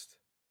embarrassed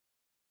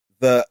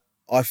that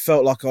I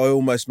felt like I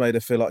almost made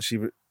her feel like she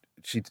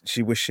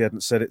wished she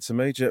hadn't said it to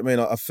me. Do you know what I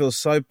mean? I feel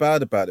so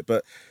bad about it,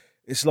 but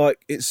it's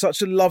like, it's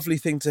such a lovely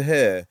thing to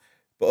hear,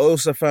 but I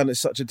also found it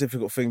such a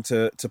difficult thing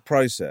to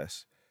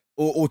process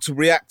or to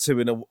react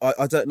to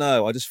I don't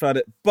know. I just found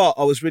it, but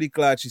I was really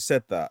glad she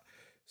said that.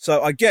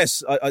 So I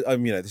guess,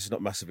 this is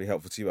not massively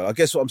helpful to you. I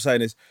guess what I'm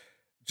saying is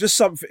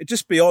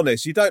just be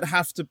honest. You don't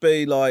have to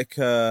be like,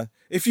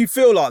 if you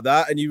feel like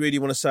that and you really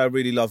want to say, I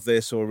really love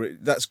this,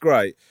 that's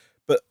great.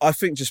 But I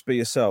think just be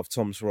yourself.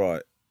 Tom's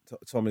right.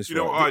 Tom is right.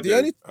 You know what I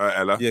do,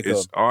 Ella?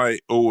 Is I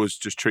always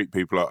just treat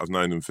people like I've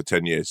known them for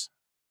 10 years.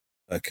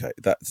 Okay,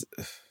 that's...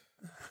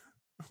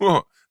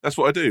 What? That's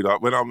what I do.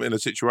 Like when I'm in a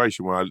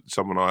situation where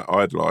someone I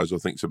idolise or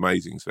think's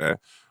amazing's there,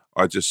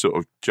 I just sort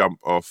of jump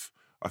off.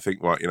 I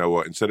think, right, you know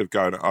what? Instead of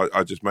going,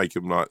 I just make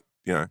them like,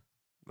 you know,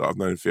 that I've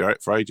known for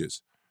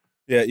ages.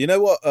 Yeah, you know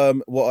what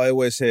I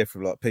always hear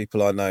from like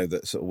people I know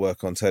that sort of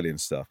work on telly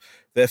and stuff,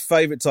 their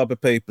favourite type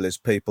of people is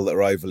people that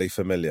are overly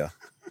familiar.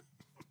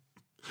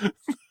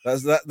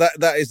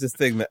 That is the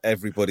thing that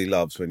everybody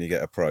loves when you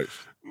get approached.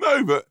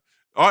 No, but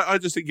I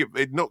just think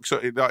it knocks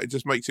it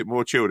just makes it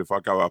more chilled if I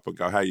go up and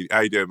go, hey,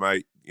 how you doing,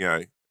 mate? You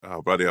know,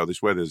 oh bloody hell,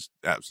 this weather's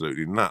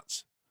absolutely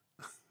nuts.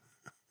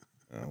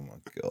 Oh my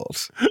God.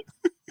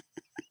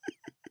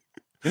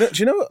 Do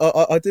you know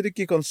I did a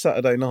gig on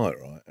Saturday night,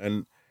 right?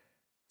 And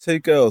two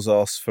girls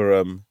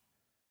come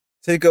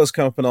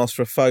up and asked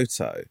for a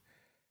photo,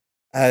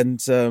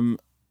 and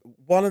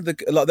one of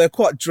they're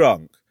quite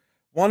drunk.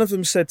 One of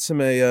them said to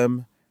me,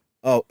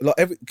 I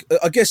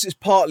guess it's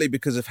partly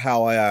because of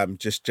how I am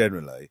just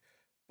generally,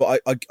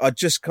 but I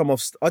just come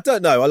off. I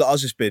don't know. I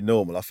was just being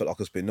normal. I felt like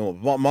I was being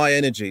normal. My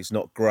energy is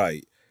not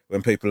great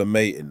when people are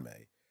meeting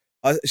me.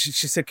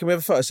 She said, "Can we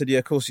have a photo?" I said, "Yeah,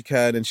 of course you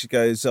can." And she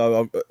goes,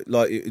 "Oh,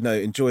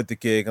 enjoyed the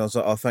gig." And I was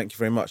like, "Oh, thank you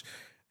very much."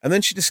 And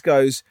then she just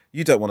goes,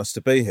 "You don't want us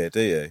to be here,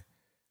 do you?"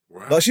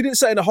 Wow. Like, she didn't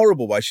say it in a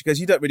horrible way. She goes,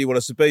 "You don't really want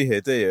us to be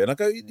here, do you?" And I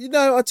go,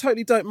 I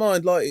totally don't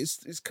mind. Like,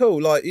 it's cool.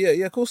 Like, yeah,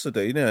 of course I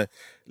do. Then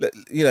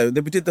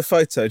we did the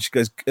photo, and she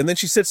goes, and then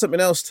she said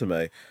something else to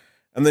me.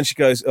 And then she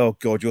goes, "Oh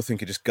God, you're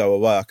thinking just go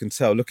away. I can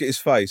tell. Look at his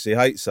face. He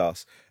hates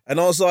us." And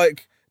I was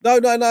like, no,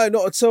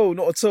 not at all.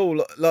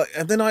 Like,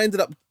 and then I ended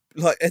up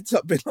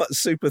being like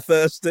super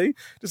thirsty.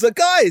 Just like,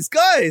 guys,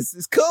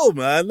 it's cool,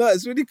 man. Like,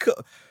 it's really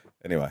cool.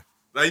 Anyway.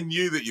 They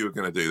knew that you were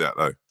going to do that,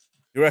 though.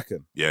 You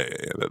reckon? Yeah.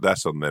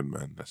 That's on them,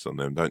 man. That's on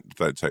them. Don't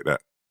take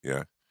that.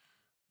 Yeah,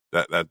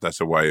 that's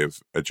a way of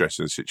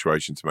addressing the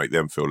situation to make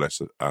them feel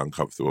less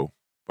uncomfortable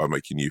by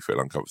making you feel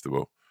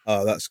uncomfortable.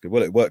 Oh, that's good.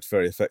 Well, it worked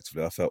very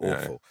effectively. I felt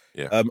awful.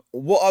 Yeah.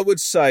 What I would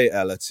say,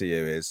 Ella, to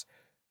you is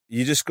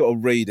you just got to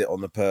read it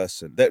on the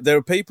person. There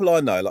are people I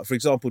know, like for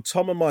example,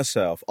 Tom and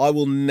myself. I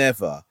will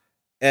never,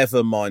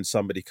 ever mind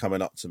somebody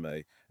coming up to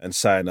me and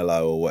saying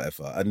hello or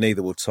whatever, and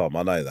neither will Tom.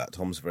 I know that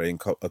Tom's a very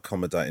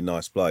accommodating,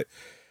 nice bloke.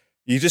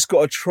 You just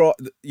got to try.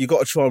 You got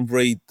to try and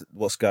read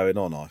what's going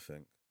on. I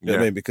think. You know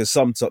what I mean? Because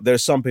sometimes there are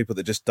some people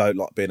that just don't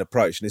like being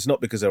approached, and it's not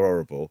because they're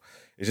horrible.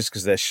 It's just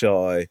because they're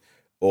shy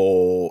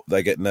or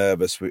they get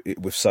nervous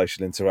with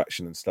social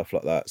interaction and stuff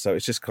like that. So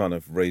it's just kind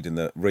of reading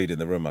the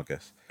room, I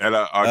guess.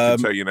 Ella, I can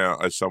tell you now,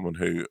 as someone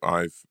who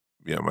I've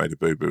made a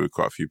boo-boo with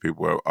quite a few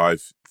people where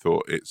I've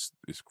thought it's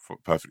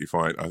perfectly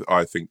fine.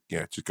 I think,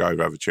 just go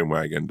over, have a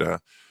chinwag, and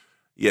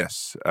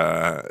yes,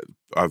 I've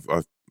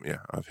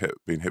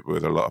been hit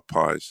with a lot of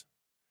pies.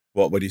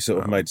 What, when you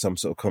sort of made some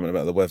sort of comment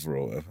about the weather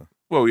or whatever?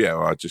 Well, yeah,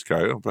 I just go,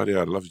 oh bloody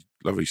hell,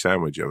 lovely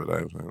sandwich over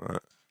there, or something like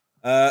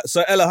that.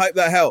 So Ella, I hope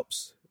that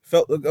helps.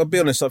 I'll be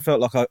honest, I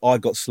felt like I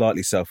got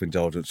slightly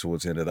self-indulgent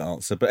towards the end of that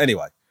answer, but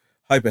anyway,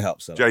 hope it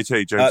helps. Ella.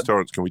 JT, James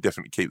Torrance, can we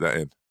definitely keep that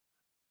in?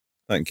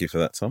 Thank you for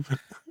that, Tom.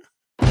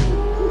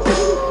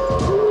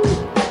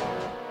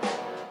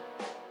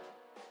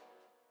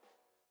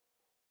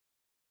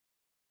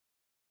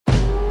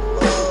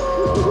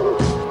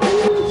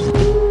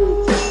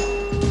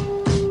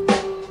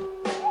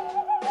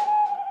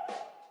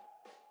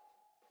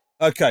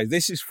 Okay,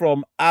 this is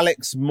from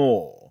Alex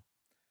Moore.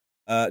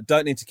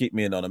 Don't need to keep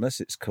me anonymous,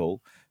 it's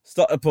cool.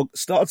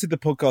 started the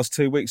podcast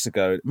 2 weeks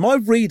ago. My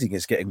reading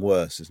is getting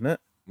worse, isn't it?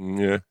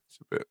 Yeah, it's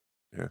a bit.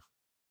 Yeah,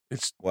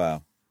 it's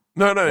Wow.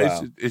 no.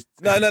 Wow. It's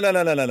No.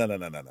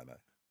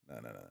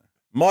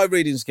 My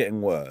reading's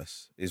getting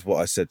worse, is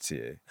what I said to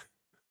you,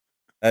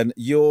 and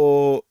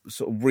your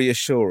sort of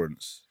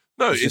reassurance.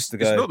 no. is just It's to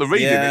go, not the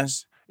reading. Yeah,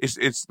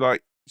 It's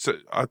like so.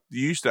 I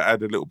used to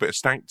add a little bit of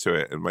stank to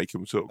it and make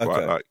them sort of quite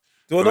Okay. like.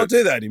 do I but not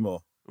do that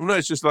anymore? Well, no,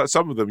 it's just like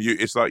some of them.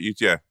 It's like you.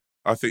 Yeah,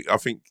 I think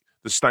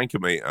the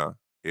stankometer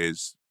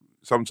is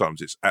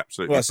sometimes it's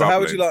absolutely. Right. So how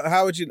would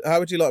bubbling. how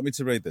would you like me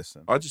to read this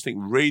then? I just think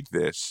read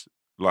this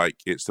like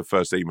it's the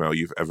first email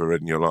you've ever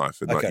read in your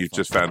life, and like Okay, you've fine.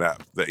 just found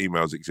out that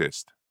emails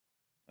exist.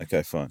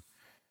 Okay, fine.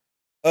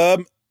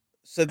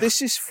 So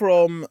this is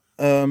from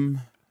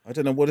I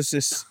don't know, what is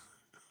this?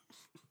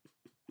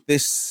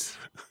 There's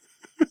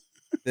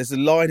a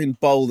line in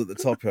bold at the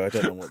top here. I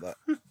don't know what that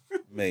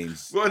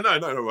means. Well,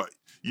 no, right.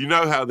 You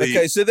know how the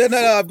Okay, so then no,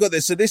 I've got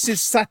this. So this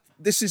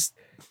is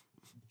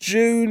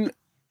June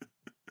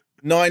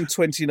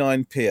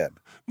 9:29 p.m.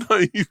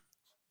 no,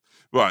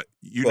 right.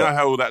 You know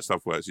how all that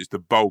stuff works. It's the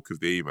bulk of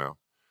the email.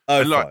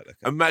 Oh, And like, fine. Okay.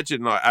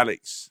 imagine like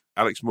Alex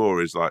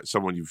Moore is like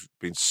someone you've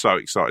been so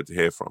excited to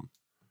hear from.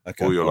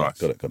 Okay, all your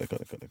right, life. Got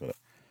it.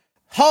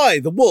 Hi,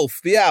 the wolf,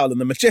 the owl, and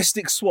the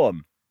majestic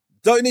swan.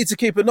 Don't need to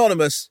keep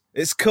anonymous.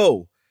 It's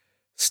cool.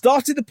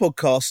 Started the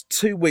podcast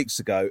 2 weeks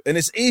ago, and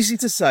it's easy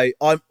to say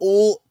I'm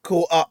all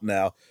caught up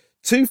now.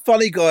 Two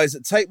funny guys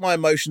that take my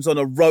emotions on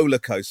a roller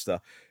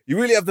coaster.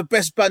 You really have the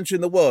best banter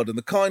in the world, and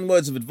the kind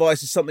words of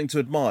advice is something to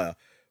admire.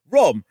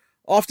 Rom,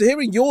 after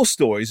hearing your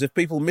stories of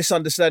people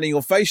misunderstanding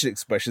your facial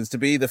expressions to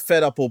be either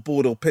fed up or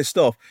bored or pissed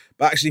off,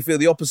 but actually feel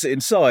the opposite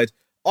inside,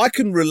 I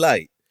can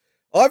relate.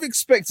 I've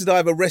expected I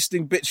have a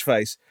resting bitch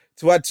face.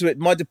 To add to it,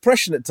 my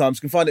depression at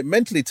times can find it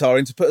mentally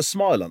tiring to put a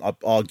smile on. I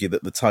argue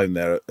that the tone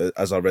there,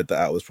 as I read that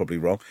out, was probably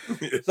wrong.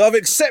 So I've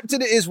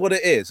accepted it is what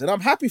it is, and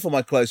I'm happy for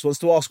my close ones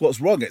to ask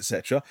what's wrong,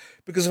 etc.,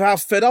 because of how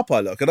fed up I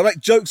look, and I make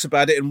jokes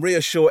about it and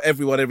reassure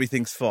everyone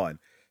everything's fine.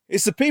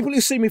 It's the people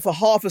who see me for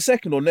half a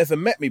second or never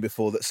met me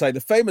before that say the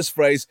famous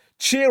phrase,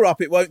 cheer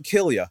up, it won't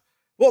kill you.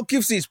 What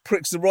gives these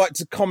pricks the right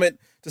to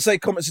say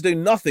comments that do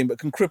nothing but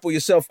can cripple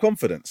your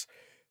self-confidence?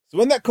 So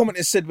when that comment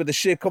is said with the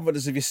sheer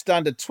confidence of your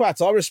standard twat,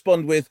 I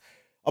respond with,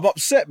 I'm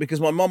upset because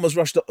my mum was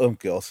rushed to... Oh,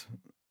 God.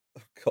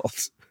 Oh, God.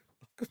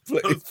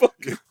 Completely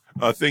fucking...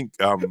 I think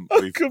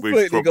we've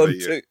completely probably, gone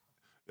too...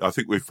 I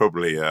think we've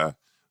probably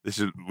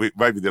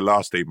maybe the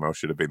last email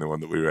should have been the one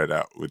that we read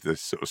out with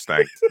this sort of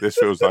stank. This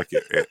feels like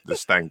the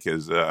stank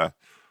is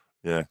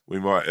we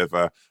might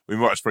have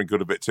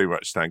sprinkled a bit too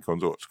much stank on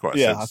what's quite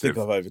Yeah, sensitive.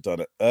 I think I've overdone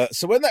it.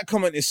 So when that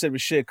comment is said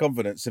with sheer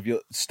confidence of your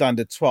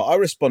standard twat, I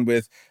respond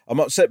with, I'm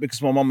upset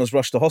because my mum was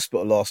rushed to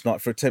hospital last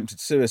night for attempted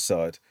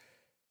suicide.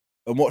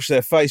 And watch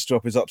their face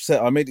drop is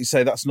upset. I immediately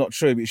say that's not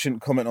true, but you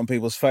shouldn't comment on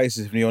people's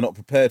faces if you're not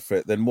prepared for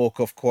it, then walk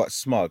off quite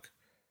smug.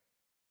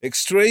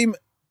 Extreme,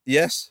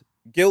 yes.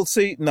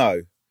 Guilty,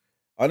 no.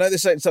 I know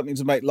this ain't something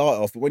to make light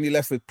of, but when you're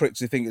left with pricks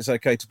who think it's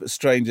okay to put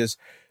strangers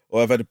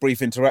or have had a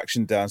brief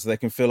interaction down so they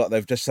can feel like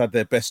they've just had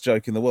their best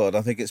joke in the world,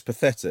 I think it's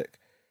pathetic.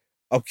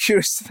 I'm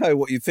curious to know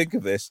what you think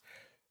of this.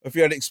 If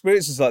you had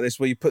experiences like this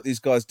where you put these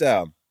guys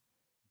down,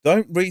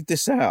 don't read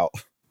this out.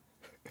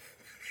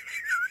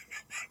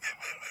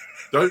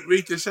 Don't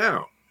read this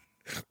out.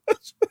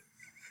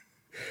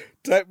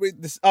 Don't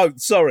read this. Oh,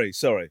 sorry.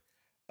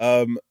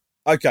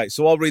 Okay,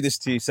 so I'll read this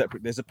to you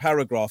separately. There's a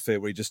paragraph here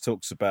where he just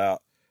talks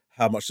about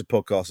how much the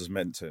podcast has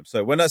meant to him.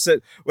 So when I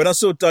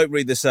saw "don't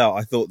read this out,"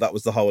 I thought that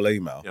was the whole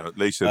email. Yeah,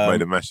 Lisa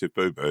made a massive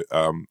boo boo.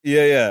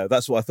 Yeah,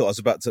 that's what I thought. I was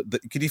about to.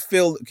 Could you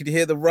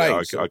hear the rain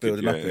I could,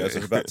 building up? yeah, Here? I was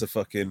yeah. about to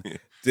fucking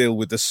deal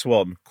with the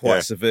swan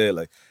quite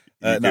severely.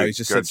 No, he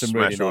just said some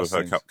really nice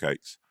her things.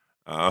 cupcakes.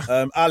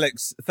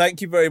 Alex,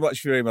 thank you very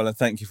much for your email and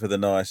thank you for the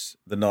nice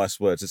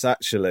words. He's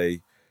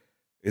actually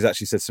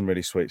said some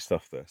really sweet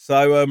stuff there.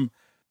 So, do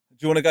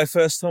you want to go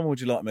first, Tom, or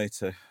would you like me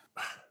to?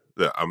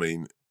 Look, I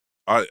mean,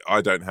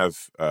 I don't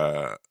have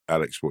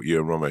Alex what you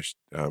and Ramesh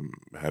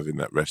have in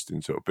that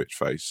resting sort of bitch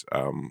face.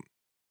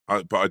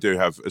 But I do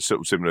have a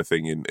sort of similar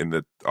thing in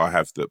that I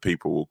have that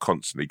people will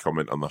constantly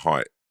comment on the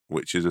height,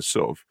 which is a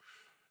sort of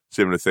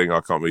similar thing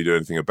I can't really do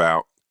anything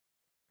about.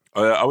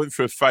 I went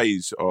through a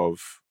phase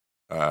of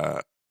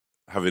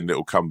having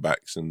little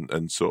comebacks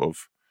and sort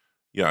of,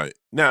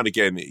 now and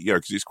again,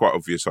 because it's quite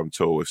obvious I'm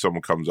tall. If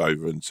someone comes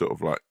over and sort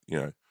of like,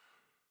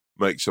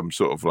 make some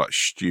sort of like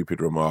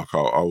stupid remark,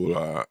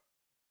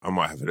 I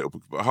might have a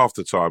little, but half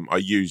the time I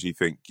usually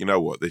think, you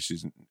know what, this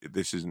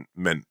isn't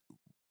meant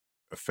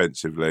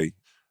offensively.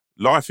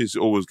 Life is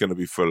always going to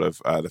be full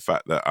of the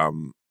fact that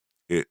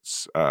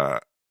it's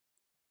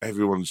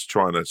everyone's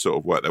trying to sort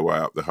of work their way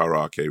up the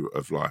hierarchy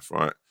of life,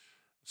 right?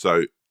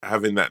 So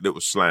having that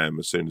little slam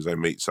as soon as they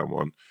meet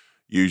someone,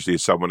 usually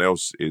someone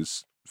else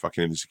is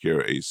fucking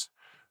insecurities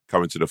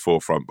coming to the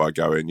forefront by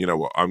going, you know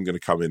what, I'm going to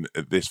come in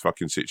at this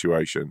fucking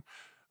situation.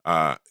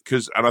 And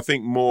I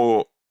think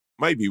more,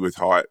 maybe with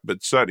height,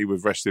 but certainly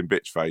with resting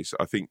bitch face,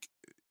 I think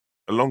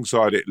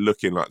alongside it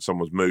looking like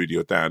someone's moody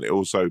or down, it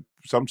also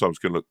sometimes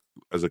can look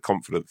as a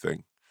confident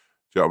thing.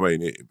 Do you know what I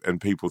mean? And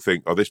people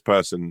think, oh, this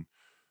person,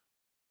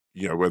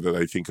 you know, whether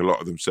they think a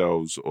lot of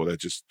themselves or they're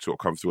just sort of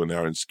comfortable in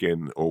their own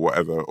skin or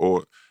whatever,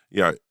 or,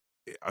 you know,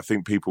 I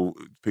think people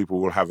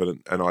will have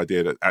an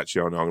idea that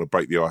actually, I'm going to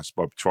break the ice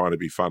by trying to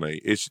be funny.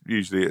 It's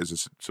usually as a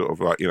sort of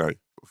like, you know,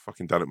 I've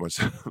fucking done it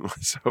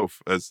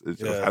myself as I've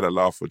had a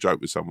laugh or joke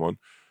with someone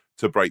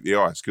to break the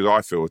ice because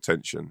I feel a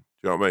tension.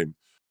 Do you know what I mean?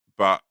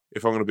 But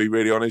if I'm going to be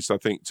really honest, I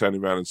think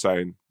turning around and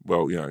saying,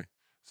 well, you know,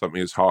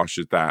 something as harsh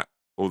as that,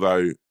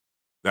 although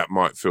that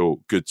might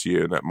feel good to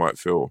you and that might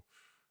feel,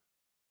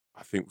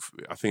 I think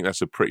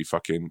that's a pretty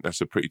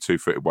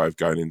 2-footed way of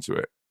going into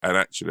it. And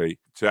actually,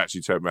 to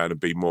turn around and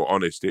be more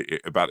honest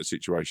about the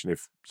situation,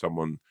 if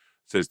someone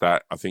says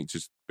that, I think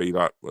just be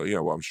like, well, you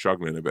know what, I'm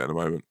struggling a bit at the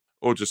moment.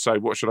 Or just say,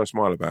 what should I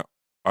smile about?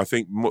 I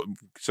think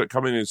so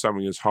coming in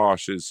something as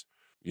harsh as,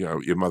 you know,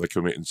 your mother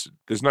committing,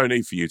 there's no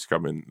need for you to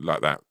come in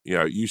like that. You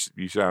know, you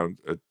sound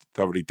a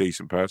thoroughly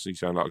decent person. You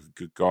sound like a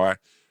good guy.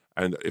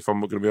 And if I'm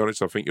going to be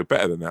honest, I think you're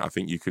better than that. I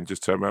think you can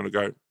just turn around and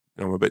go,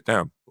 I'm a bit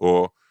down.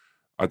 Or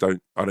I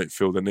don't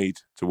feel the need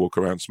to walk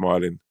around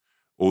smiling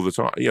all the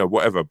time. You know,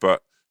 whatever.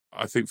 But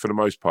I think for the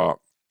most part,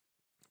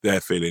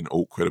 they're feeling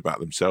awkward about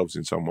themselves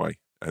in some way.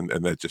 And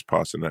they're just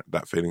passing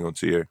that feeling on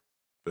to you.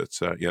 But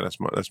yeah,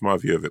 that's my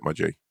view of it, my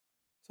G.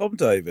 Tom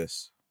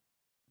Davis,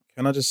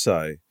 can I just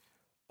say,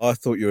 I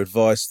thought your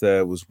advice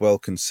there was well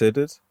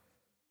considered.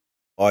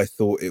 I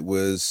thought it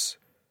was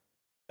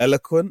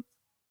eloquent,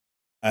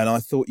 and I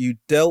thought you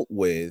dealt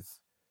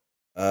with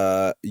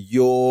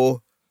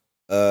your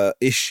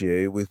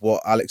issue with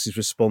what Alex's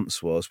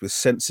response was with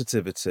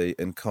sensitivity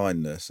and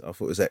kindness. I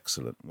thought it was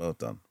excellent. Well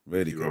done.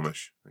 Really good.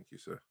 Ramesh. Thank you,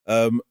 sir.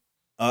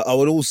 I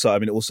would also, I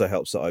mean, it also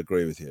helps that I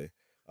agree with you.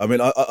 I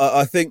mean,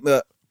 I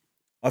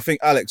think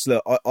Alex,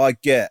 look, I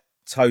get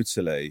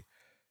totally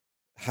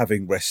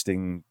having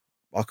resting.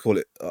 I call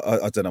it,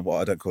 I don't know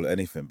what, I don't call it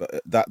anything,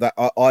 but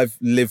I've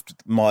lived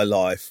my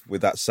life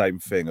with that same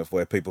thing of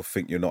where people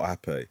think you're not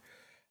happy.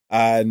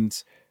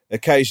 And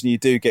occasionally you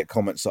do get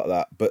comments like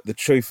that. But the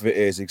truth of it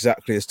is,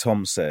 exactly as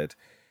Tom said,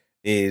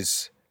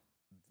 is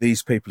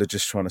these people are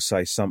just trying to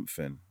say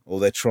something, or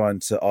they're trying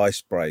to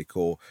ice break,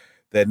 or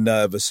they're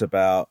nervous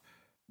about,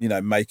 you know,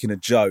 making a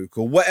joke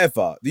or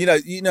whatever.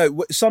 You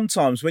know,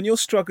 sometimes when you're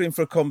struggling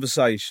for a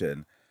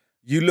conversation,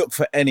 you look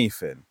for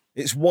anything.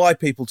 It's why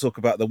people talk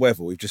about the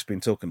weather. We've just been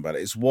talking about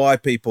it. It's why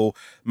people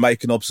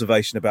make an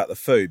observation about the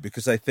food,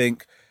 because they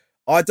think,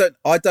 I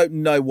don't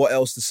know what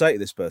else to say to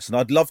this person.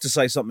 I'd love to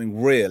say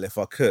something real if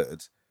I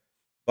could,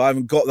 but I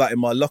haven't got that in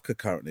my locker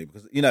currently,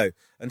 because, you know,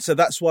 and so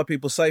that's why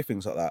people say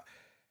things like that.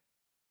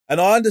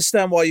 And I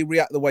understand why you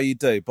react the way you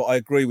do, but I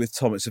agree with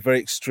Tom. It's a very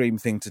extreme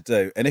thing to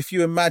do. And if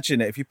you imagine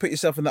it, if you put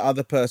yourself in the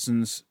other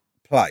person's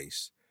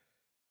place,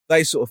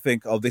 they sort of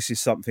think, oh, this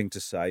is something to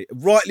say,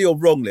 rightly or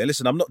wrongly. And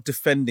listen, I'm not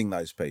defending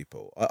those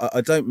people.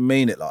 I don't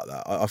mean it like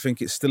that. I think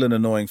it's still an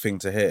annoying thing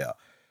to hear.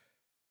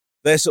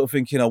 They're sort of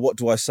thinking, oh, what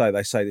do I say?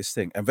 They say this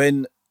thing. And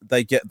then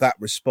they get that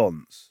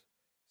response.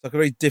 It's a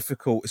very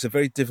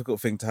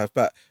difficult thing to have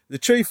back. The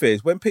truth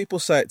is, when people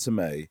say it to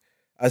me,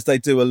 as they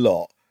do a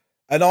lot,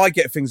 and I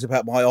get things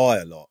about my eye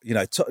a lot, you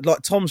know,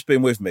 like Tom's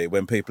been with me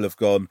when people have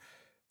gone,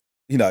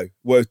 you know,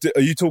 well,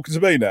 are you talking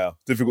to me now?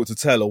 Difficult to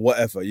tell or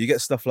whatever. You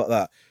get stuff like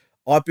that.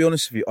 I'll be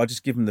honest with you, I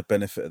just give them the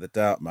benefit of the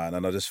doubt, man.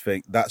 And I just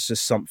think that's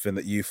just something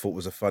that you thought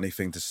was a funny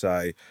thing to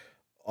say.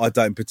 I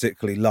don't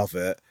particularly love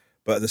it,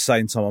 but at the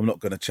same time, I'm not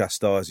going to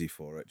chastise you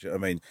for it. Do you know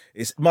what I mean?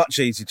 It's much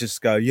easier just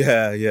to go,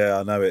 yeah,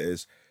 I know it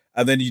is.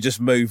 And then you just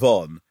move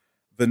on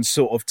than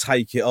sort of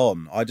take it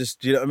on. Do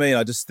you know what I mean?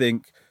 I just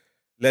think,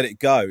 let it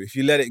go. If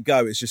you let it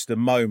go, it's just a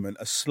moment,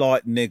 a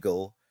slight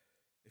niggle.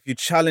 If you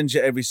challenge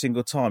it every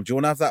single time, do you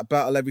want to have that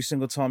battle every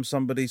single time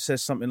somebody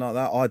says something like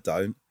that? I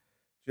don't.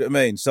 Do you know what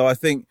I mean? So I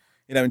think,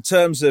 you know, in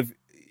terms of,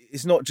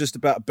 it's not just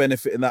about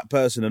benefiting that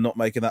person and not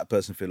making that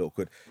person feel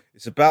awkward.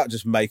 It's about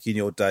just making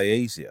your day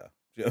easier.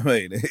 Do you know what I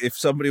mean? If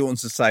somebody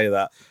wants to say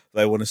that,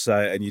 they want to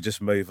say it and you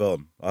just move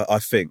on, I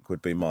think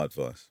would be my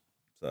advice.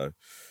 So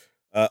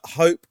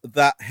hope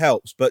that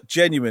helps. But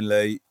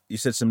genuinely, you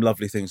said some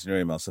lovely things in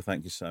your email, so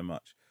thank you so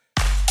much.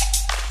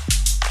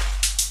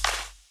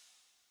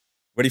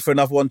 Ready for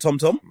another one,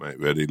 Tom? Mate,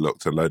 ready,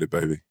 locked and loaded,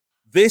 baby.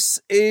 This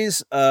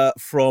is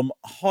from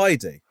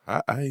Heidi.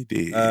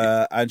 Heidi.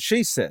 And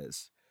she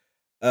says,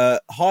 hi,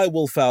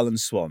 Wolfowl and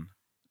Swan.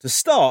 To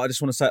start, I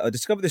just want to say I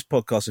discovered this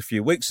podcast a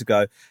few weeks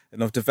ago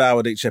and I've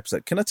devoured each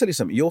episode. Can I tell you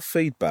something? Your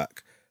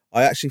feedback,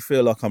 I actually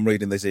feel like I'm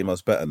reading these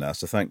emails better now,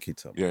 so thank you,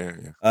 Tom.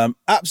 Yeah.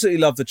 Absolutely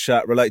love the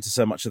chat, relate to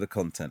so much of the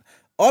content.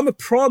 I'm a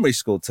primary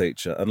school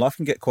teacher and life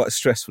can get quite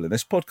stressful, and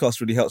this podcast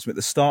really helps me at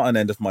the start and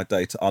end of my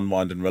day to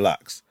unwind and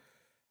relax.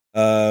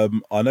 I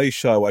know you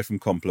shy away from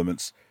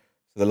compliments,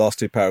 so the last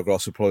two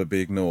paragraphs will probably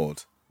be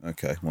ignored.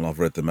 Okay, well, I've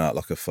read them out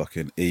like a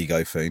fucking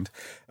ego fiend.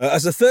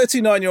 As a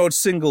 39-year-old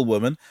single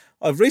woman,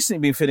 I've recently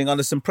been feeling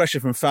under some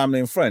pressure from family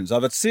and friends.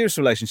 I've had serious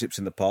relationships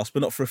in the past, but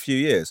not for a few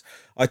years.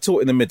 I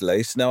taught in the Middle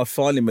East. Now I've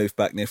finally moved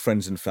back near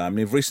friends and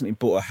family. I've recently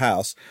bought a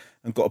house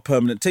and got a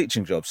permanent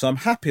teaching job, so I'm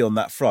happy on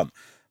that front.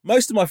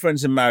 Most of my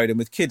friends are married and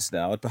with kids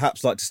now. I'd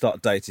perhaps like to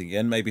start dating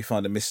again, maybe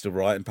find a Mr.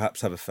 Right and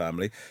perhaps have a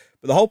family.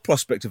 But the whole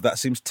prospect of that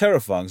seems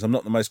terrifying as I'm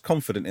not the most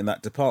confident in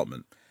that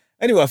department.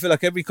 Anyway, I feel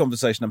like every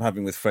conversation I'm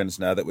having with friends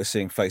now that we're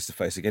seeing face to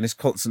face again is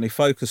constantly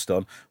focused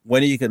on,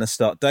 when are you going to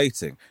start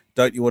dating?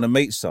 Don't you want to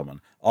meet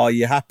someone? Are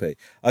you happy?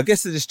 I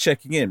guess they're just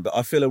checking in, but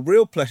I feel a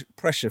real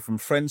pressure from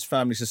friends,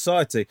 family,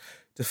 society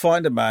to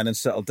find a man and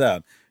settle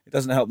down. It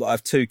doesn't help that I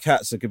have 2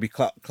 cats that could be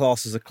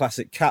classed as a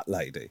classic cat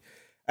lady.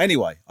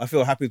 Anyway, I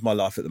feel happy with my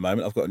life at the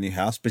moment. I've got a new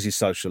house, busy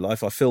social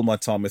life. I fill my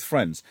time with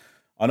friends.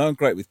 I know I'm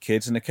great with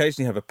kids and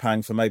occasionally have a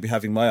pang for maybe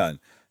having my own.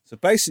 So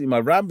basically, my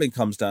rambling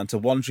comes down to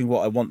wondering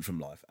what I want from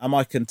life. Am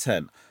I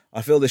content?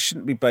 I feel this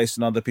shouldn't be based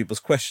on other people's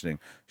questioning.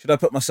 Should I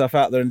put myself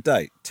out there and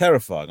date?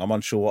 Terrifying. I'm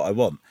unsure what I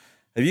want.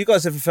 Have you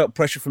guys ever felt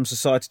pressure from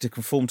society to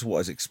conform to what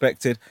is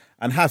expected?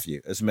 And have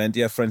you, as men, do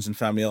you have friends and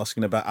family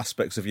asking about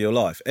aspects of your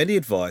life? Any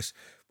advice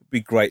would be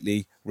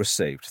greatly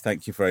received.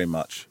 Thank you very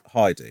much.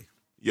 Heidi.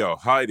 Yo,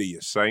 Heidi,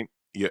 you saint.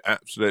 You're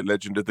absolute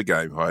legend of the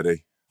game,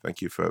 Heidi.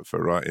 Thank you for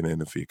writing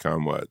in and for your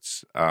kind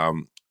words.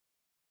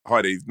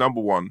 Heidi,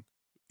 number one,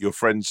 your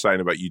friends saying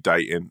about you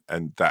dating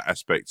and that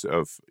aspect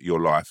of your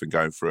life and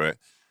going through it.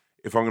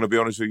 If I'm going to be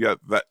honest with you,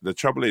 that the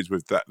trouble is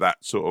with that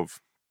sort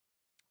of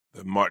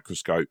the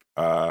microscope.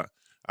 I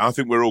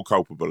think we're all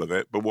culpable of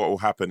it. But what will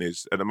happen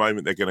is, at the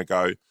moment, they're going to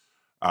go,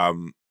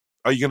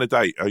 "Are you going to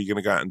date? Are you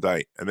going to go out and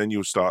date?" And then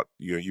you'll start.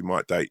 You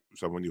might date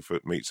someone, you'll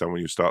meet someone,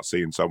 you'll start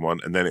seeing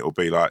someone, and then it'll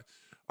be like,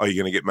 "Are you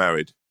going to get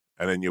married?"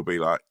 And then you'll be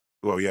like,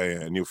 "Well, yeah,"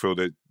 and you'll feel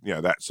that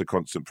that's a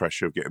constant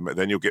pressure of getting.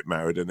 Then you'll get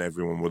married, and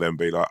everyone will then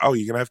be like, "Oh,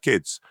 you're going to have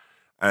kids,"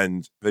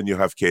 and then you'll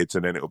have kids,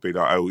 and then it'll be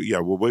like, "Oh, yeah,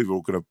 well, we're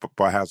all going to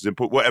buy houses and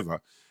put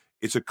whatever."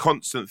 It's a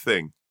constant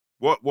thing.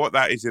 What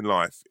that is in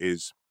life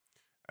is,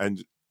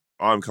 and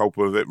I'm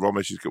culpable of it.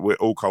 Romesh is. We're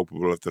all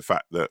culpable of the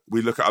fact that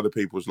we look at other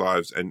people's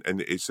lives, and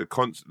it's a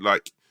constant,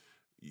 like,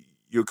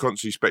 you're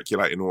constantly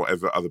speculating on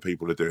whatever other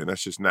people are doing.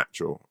 That's just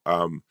natural.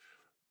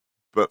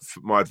 But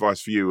my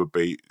advice for you would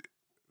be,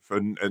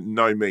 for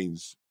no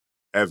means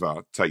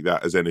ever take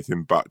that as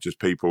anything but just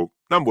people.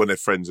 Number one, they're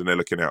friends and they're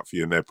looking out for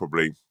you, and they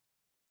probably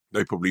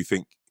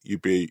think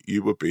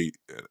you would be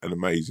an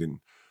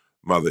amazing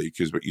mother,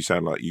 because what you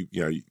sound like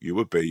you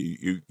would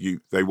be.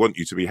 They want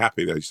you to be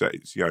happy. They say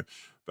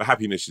but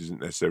happiness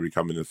isn't necessarily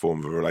come in the form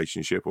of a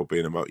relationship or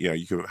being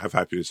you can have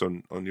happiness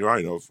on your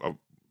own.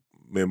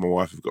 Me and my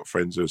wife have got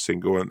friends who are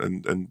single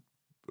and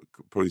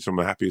probably some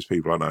of the happiest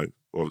people I know,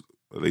 or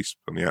at least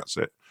on the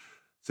outset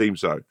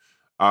seems so.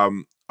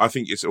 I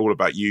think it's all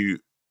about you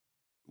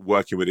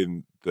working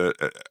within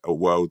a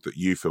world that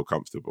you feel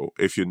comfortable.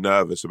 If you're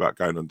nervous about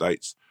going on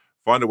dates,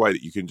 find a way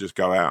that you can just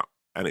go out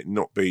and it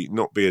not be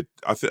a.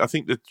 I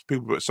think that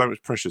people put so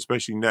much pressure,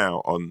 especially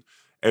now, on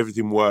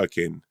everything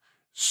working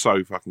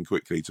so fucking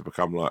quickly to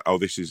become like, oh,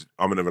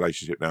 I'm in a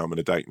relationship now, I'm in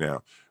a date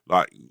now.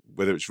 Like,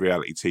 whether it's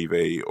reality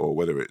TV or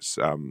whether it's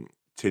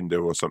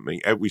Tinder or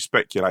something, we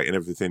speculate and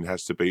everything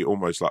has to be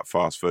almost like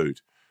fast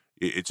food.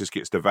 It just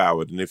gets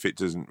devoured, and if it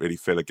doesn't really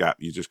fill a gap,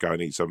 you just go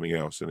and eat something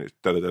else, and it's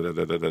da da da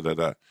da da da da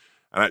da.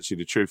 And actually,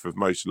 the truth of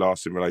most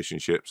lasting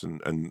relationships,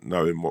 and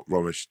knowing what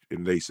Romesh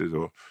in Lisa's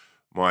or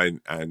mine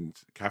and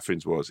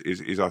Catherine's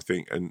is I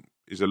think, and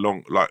is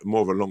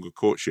more of a longer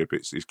courtship.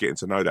 It's getting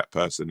to know that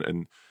person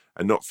and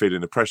not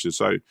feeling the pressure.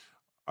 So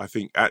I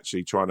think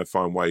actually trying to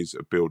find ways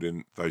of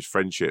building those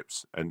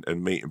friendships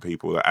and meeting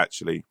people that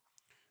actually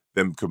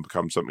then can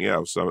become something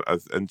else. So,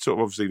 and sort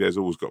of obviously there's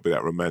always got to be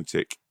that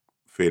romantic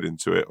feeling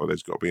to it, or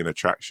there's got to be an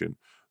attraction.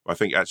 But I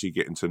think actually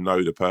getting to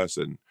know the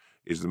person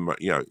is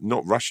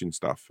not rushing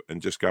stuff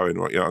and just going,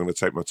 right, I'm going to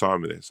take my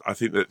time with this. I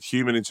think that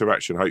human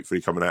interaction,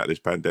 hopefully coming out of this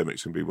pandemic,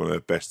 is going to be one of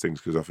the best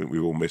things, because I think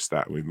we've all missed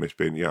that. We've missed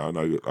being, I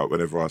know, like,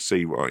 whenever I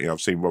see,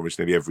 I've seen Romesh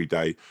nearly every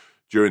day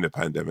during the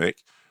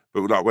pandemic,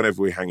 but like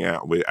whenever we hang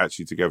out and we're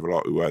actually together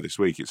like we were this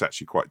week, it's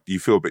actually you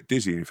feel a bit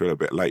dizzy and you feel a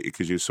bit late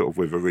because you're sort of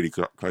with a really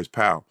close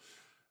pal.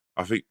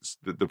 I think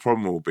the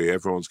problem will be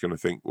everyone's going to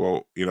think,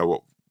 well, you know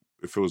what,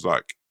 it feels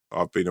like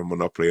I've been on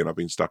Monopoly and I've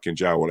been stuck in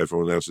jail while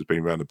everyone else has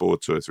been around the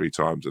board 2 or 3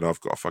 times, and I've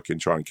got to fucking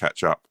try and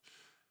catch up.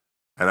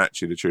 And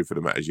actually, the truth of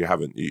the matter is you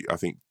haven't. I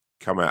think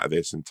come out of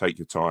this and take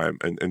your time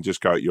and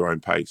just go at your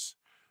own pace.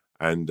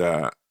 And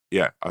I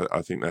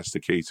think that's the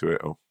key to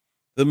it all.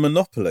 The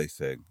Monopoly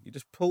thing, you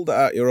just pulled it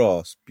out your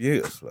arse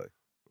beautifully.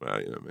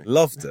 Well, you know what I mean.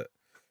 Loved it.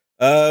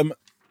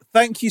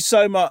 Thank you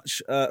so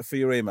much for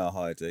your email,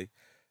 Heidi.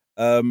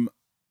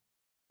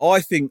 I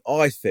think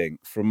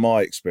from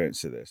my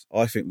experience of this,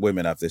 I think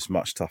women have this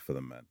much tougher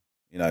than men,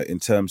 in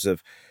terms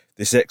of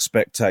this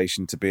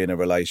expectation to be in a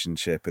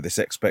relationship, or this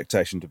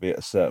expectation to be at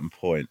a certain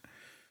point.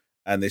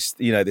 And this,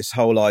 this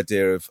whole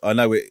idea of, I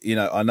know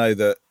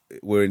that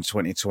we're in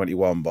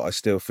 2021, but I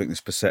still think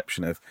this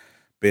perception of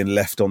being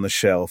left on the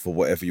shelf, or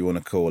whatever you want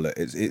to call it,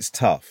 it's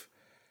tough.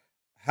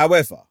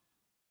 However,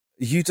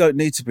 you don't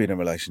need to be in a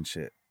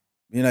relationship.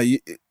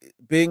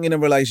 Being in a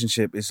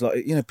relationship is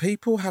like,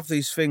 people have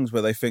these things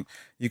where they think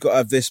you've got to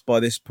have this by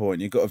this point.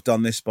 You've got to have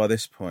done this by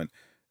this point.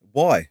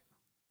 Why?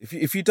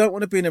 If you don't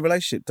want to be in a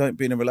relationship, don't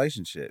be in a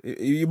relationship.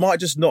 You might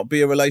just not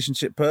be a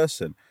relationship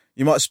person.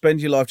 You might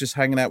spend your life just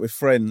hanging out with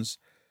friends,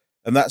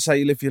 and that's how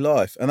you live your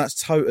life, and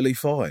that's totally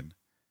fine.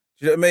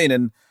 Do you know what I mean?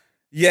 And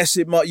yes,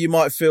 you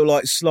might feel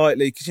like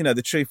slightly, because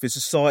the truth is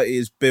society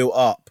is built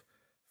up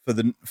for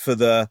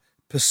the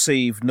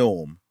perceived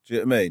norm. Do you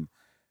know what I mean?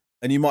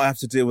 And you might have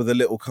to deal with a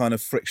little kind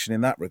of friction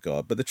in that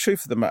regard. But the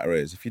truth of the matter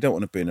is, if you don't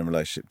want to be in a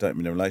relationship, don't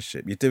be in a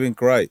relationship. You're doing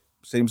great.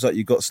 Seems like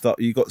you've got some,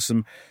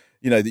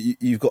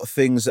 you've got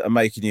things that are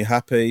making you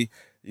happy.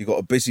 You've got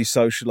a busy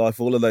social life.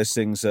 All of those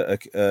things are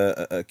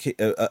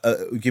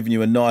giving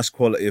you a nice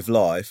quality of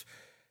life.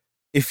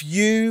 If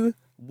you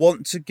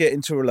want to get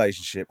into a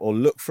relationship or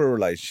look for a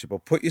relationship or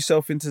put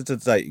yourself into the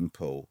dating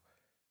pool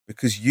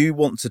because you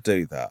want to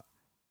do that,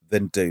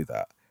 then do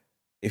that.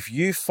 If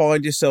you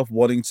find yourself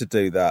wanting to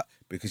do that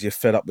because you're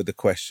fed up with the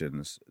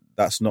questions,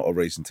 that's not a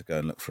reason to go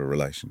and look for a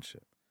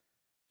relationship.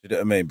 Do you know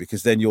what I mean?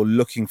 Because then you're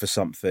looking for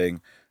something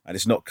and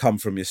it's not come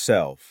from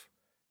yourself.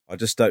 I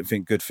just don't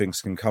think good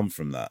things can come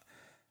from that.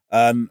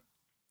 I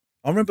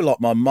remember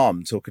my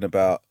mum talking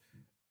about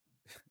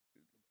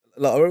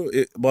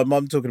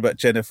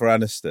Jennifer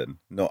Aniston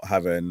not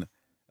having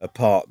a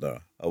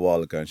partner a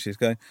while ago. And she's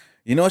going,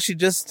 she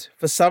just,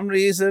 for some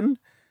reason,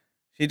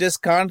 she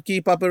just can't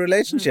keep up a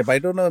relationship. I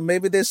don't know.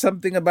 Maybe there's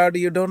something about it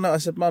you don't know. I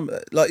said, Mum,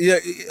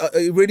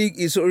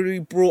 it sort of really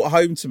brought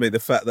home to me the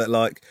fact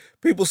that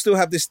people still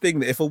have this thing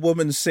that if a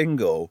woman's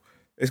single,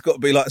 it's got to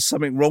be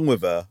something wrong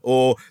with her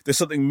or there's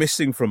something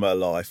missing from her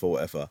life or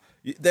whatever.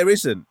 There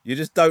isn't. You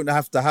just don't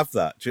have to have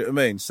that. Do you know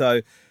what I mean?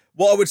 So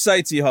what I would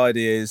say to you,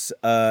 Heidi, is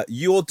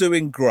you're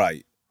doing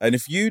great. And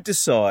if you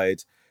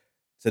decide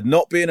to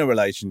not be in a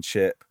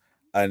relationship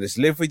and just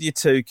live with your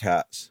 2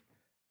 cats,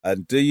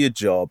 and do your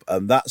job,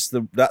 and that's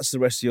the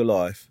rest of your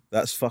life,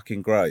 that's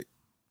fucking great.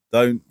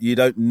 You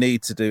don't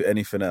need to do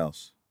anything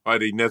else.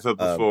 Heidi, never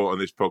before on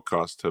this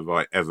podcast have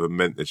I ever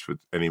meant this with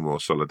any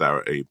more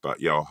solidarity, but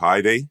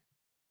Heidi,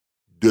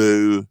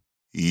 do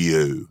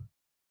you.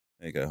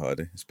 There you go,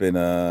 Heidi. It's been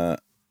a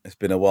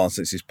while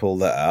since he's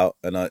pulled that out,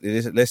 and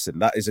listen,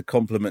 that is a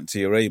compliment to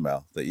your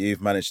email, that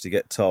you've managed to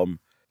get Tom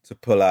to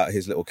pull out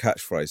his little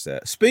catchphrase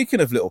there. Speaking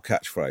of little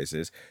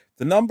catchphrases,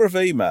 the number of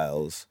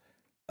emails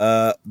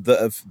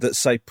that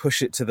say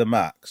push it to the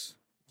max.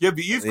 Yeah,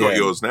 but you've got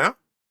yours now.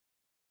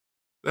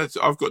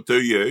 I've got do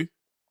you,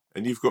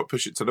 and you've got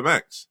push it to the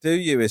max. Do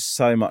you is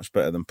so much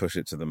better than push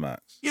it to the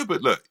max. Yeah,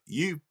 but look,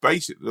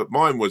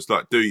 mine was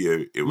do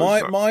you. It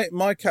was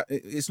my cat.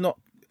 It's not.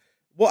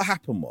 What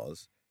happened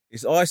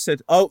is I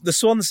said, "Oh, the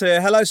Swan's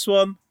here. Hello,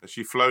 Swan." Has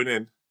she flown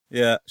in?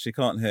 Yeah, she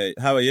can't hear you.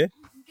 How are you?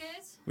 Good.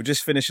 We're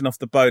just finishing off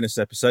the bonus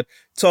episode.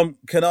 Tom,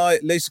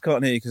 Lisa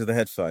can't hear you because of the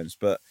headphones,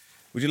 but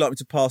would you like me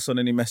to pass on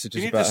any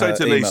messages about her? You need to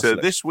say to Lisa,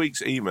 selection? this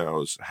week's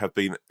emails have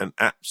been an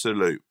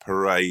absolute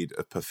parade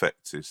of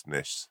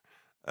perfectiveness.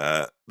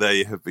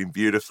 They have been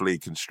beautifully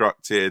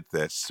constructed.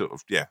 They're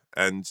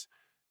and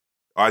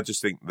I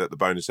just think that the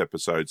bonus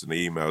episodes and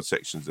the email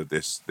sections of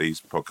these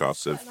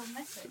podcasts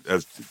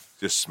have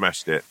just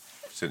smashed it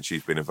since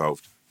she's been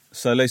involved.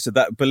 So, Lisa,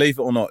 believe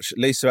it or not,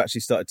 Lisa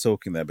actually started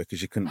talking there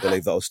because you couldn't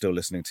believe that I was still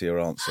listening to your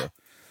answer.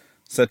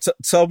 So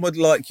Tom would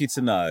like you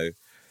to know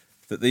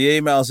that the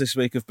emails this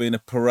week have been a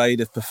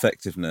parade of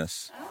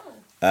perfectiveness,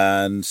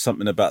 and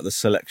something about the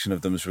selection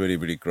of them is really,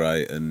 really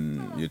great,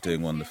 and you're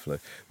doing wonderfully.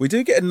 We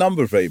do get a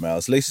number of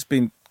emails. Lisa's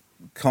been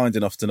kind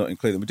enough to not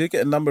include them. We do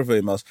get a number of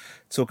emails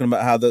talking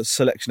about how the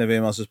selection of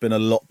emails has been a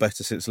lot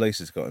better since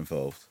Lisa's got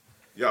involved.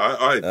 Yeah,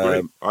 I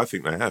agree. I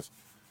think they have.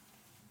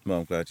 Well,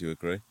 I'm glad you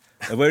agree.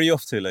 Where are you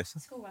off to, Lisa?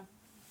 School run.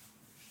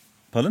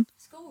 Pardon?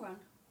 School run.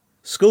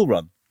 School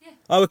run? Yeah.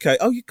 Oh, okay.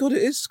 Oh, God,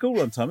 it is school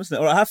run time, isn't it?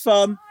 All right, have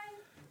fun. Bye.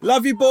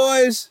 Love you,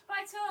 boys.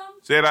 Bye, Tom.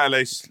 See you later,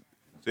 Alice.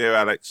 See you,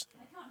 Alex.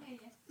 I can't hear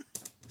you.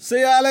 See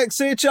you, Alex.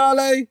 See you,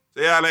 Charlie.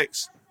 See you,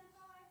 Alex.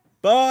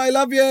 Bye.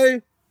 Love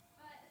you.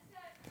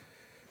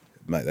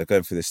 Mate, they're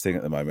going through this thing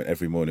at the moment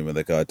every morning where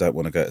they go, I don't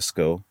want to go to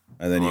school.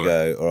 And then you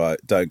go, all right,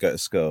 don't go to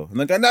school. And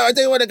they go, no, I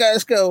do want to go to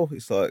school.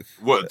 It's like,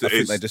 what? I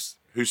think they just...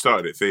 Who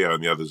started it? Theo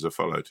and the others have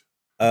followed.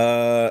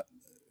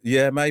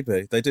 Yeah,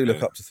 maybe. They do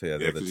look up to Theo.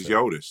 Yeah, because he's the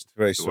oldest.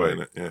 Very sweet.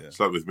 Yeah. It's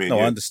like with me. No,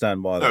 I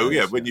understand why. No,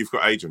 yeah, when you've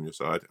got age on your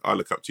side, I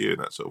look up to you in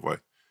that sort of way.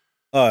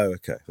 Oh,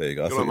 okay. There you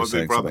go. I You're thought you were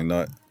saying something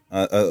nice.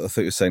 I thought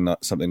you were saying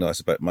something nice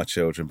about my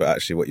children, but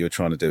actually what you were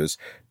trying to do is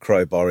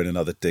crowbar in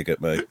another dig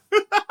at me.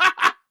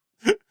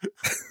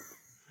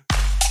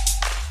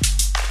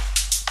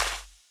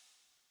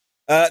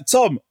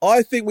 Tom,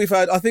 I think we're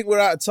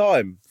out of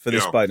time for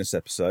this bonus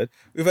episode.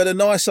 We've had a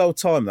nice old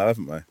time though,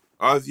 haven't we?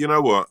 You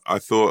know what? I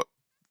thought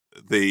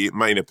the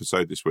main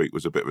episode this week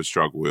was a bit of a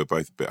struggle. We were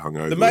both a bit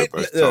hungover. We were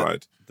both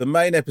tired. The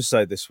main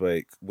episode this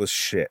week was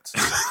shit.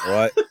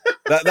 Right?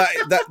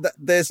 that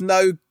there's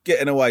no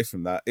getting away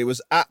from that. It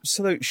was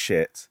absolute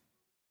shit.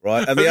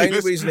 Right? And the only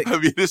reason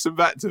have you listened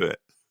back to it?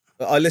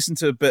 I listened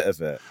to a bit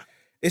of it.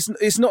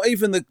 It's not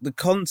even the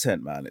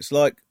content, man. It's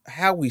like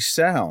how we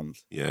sound.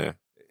 Yeah.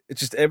 It's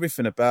just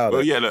everything about it.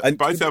 Well, yeah, look, and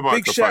both our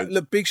microphones.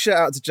 Big shout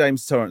out to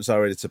James Torrance,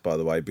 our editor, by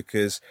the way,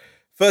 because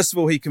First of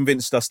all, he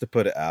convinced us to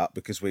put it out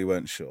because we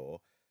weren't sure.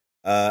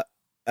 And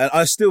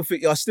I still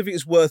think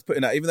it's worth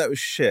putting out, even though it was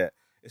shit.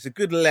 It's a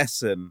good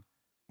lesson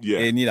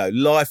in,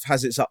 life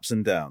has its ups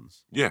and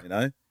downs.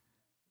 Yeah.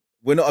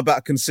 We're not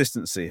about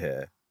consistency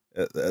here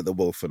at the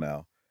Wolf and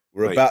Owl.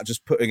 We're Right. about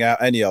just putting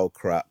out any old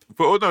crap.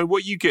 But no,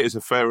 what you get is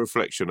a fair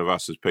reflection of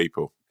us as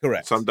people.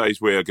 Correct. Some days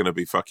we are going to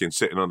be fucking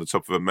sitting on the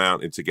top of a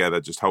mountain together,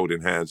 just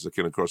holding hands,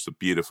 looking across the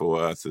beautiful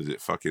earth as it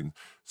fucking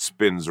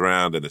spins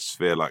around in a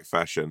sphere-like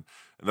fashion.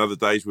 And other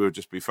days we'll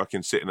just be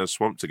fucking sitting in a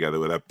swamp together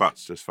with our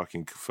butts just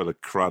fucking full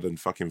of crud and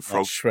fucking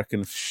frogs Like Shrek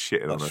and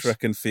shitting on us.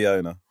 Shrek and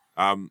Fiona.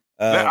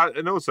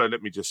 And also,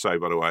 let me just say,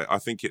 by the way, I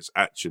think it's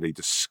actually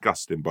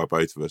disgusting by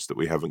both of us that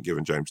we haven't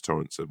given James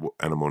Torrance an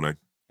animal name.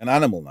 An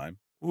animal name.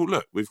 Well,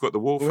 look, we've got the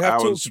wolf, We have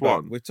owl, and talked about.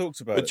 swan. We've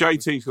talked about But it.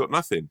 JT's got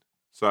nothing.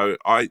 So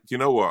you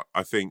know what?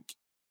 I think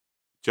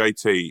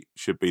JT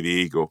should be the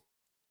eagle.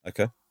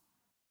 Okay.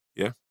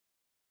 Yeah,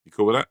 you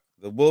cool with that?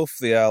 The wolf,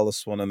 the owl, the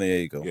swan, and the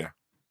eagle. Yeah.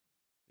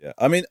 Yeah.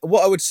 I mean,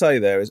 what I would say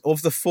there is,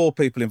 of the 4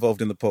 people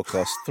involved in the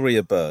podcast, 3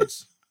 are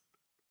birds.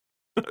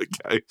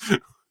 Okay.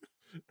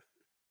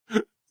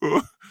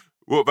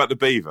 What about the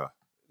beaver?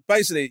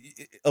 Basically,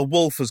 a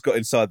wolf has got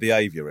inside the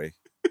aviary.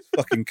 It's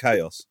fucking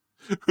chaos.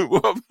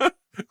 What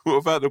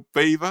about the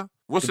beaver?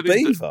 What's The it?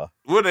 beaver?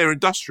 Well, they're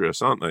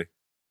industrious, aren't they?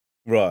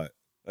 Right.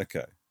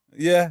 Okay.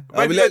 Yeah.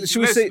 Maybe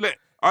Should we see?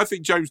 I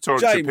think James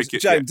Torrance should pick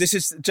it. James,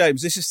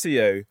 this is to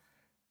you.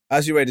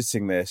 As you're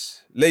editing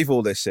this, leave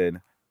all this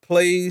in.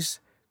 Please,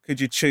 could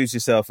you choose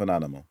yourself an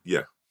animal?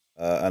 Yeah.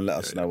 And let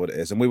us know what it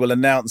is. And we will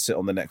announce it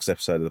on the next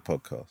episode of the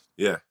podcast.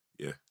 Yeah.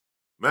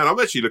 Man, I'm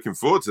actually looking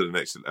forward to the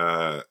next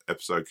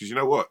episode because you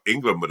know what?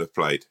 England would have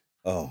played.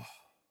 Oh.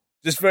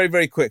 Just very,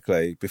 very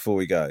quickly before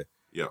we go.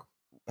 Yeah.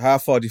 How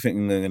far do you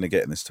think they're going to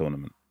get in this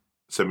tournament?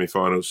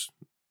 Semi-finals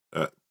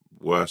at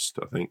worst,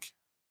 I think.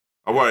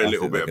 I worry a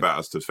little think bit they can- about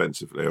us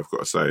defensively. I've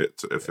got to say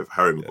it. If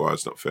Harry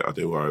Maguire's not fit, I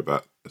do worry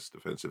about us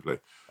defensively.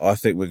 I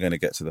think we're going to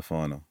get to the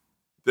final.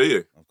 Do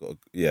you?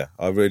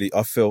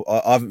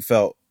 I haven't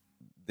felt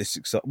this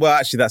excited. Well,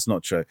 actually, that's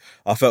not true.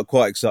 I felt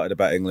quite excited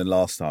about England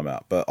last time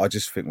out, but I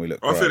just think we look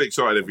I great. feel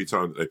excited every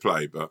time that they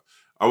play, but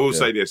I will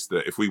say this,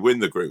 that if we win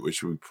the group,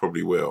 which we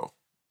probably will,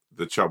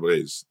 the trouble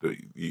is that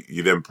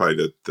you then play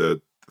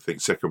the I think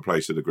second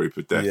place of the group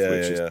of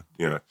death,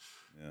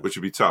 which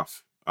would be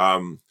tough.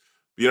 But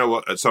you know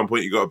what? At some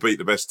point, you got to beat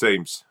the best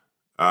teams.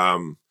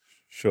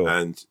 Sure.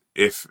 And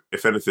if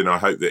anything, I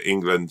hope that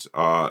England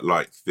are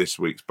like this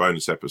week's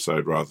bonus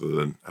episode rather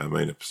than our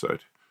main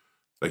episode.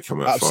 They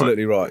come out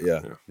Absolutely right.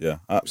 Yeah,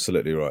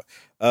 absolutely right.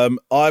 I'm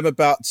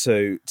about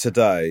to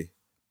today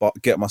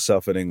get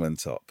myself an England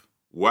top.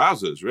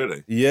 Wowzers!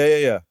 Really?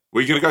 Yeah.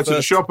 Were you going to go to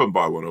the shop and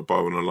buy one, or buy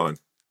one online?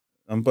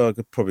 I'm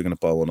probably going to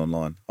buy one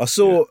online. I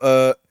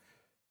saw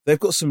they've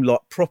got some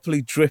like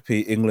properly drippy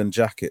England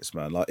jackets,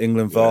 man. Like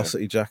England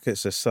varsity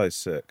jackets. They're so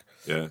sick.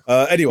 Yeah.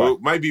 Anyway, well,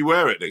 maybe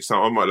wear it next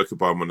time. I might look at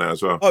buying one now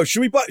as well. oh,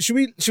 should we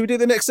do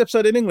the next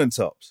episode in England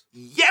tops?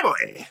 Yeah,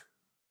 boy.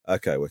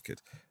 Okay,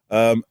 wicked.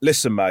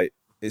 Listen, mate,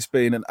 it's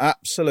been an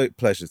absolute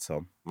pleasure,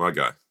 Tom. My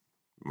guy.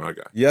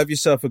 You have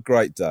yourself a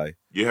great day.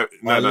 You have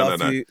I no.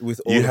 love you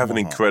with all You of have an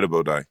my heart.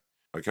 incredible day.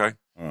 Okay.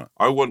 All right.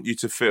 I want you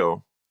to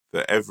feel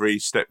that every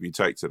step you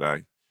take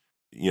today,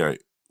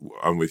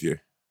 I'm with you.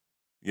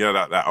 You know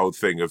that old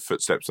thing of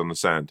footsteps on the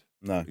sand.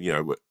 No.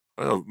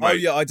 Oh, Oh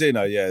yeah, I do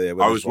know. Yeah.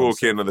 I was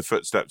walking on the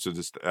footsteps of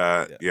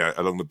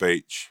along the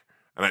beach,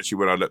 and actually,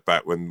 when I look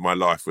back, when my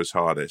life was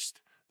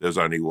hardest, there was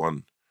only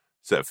one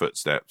set of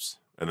footsteps,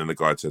 and then the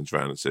guy turns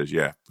around and says,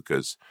 "Yeah,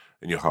 because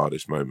in your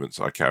hardest moments,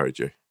 I carried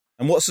you."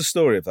 And what's the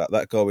story of that?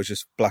 That guy was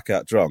just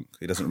blackout drunk.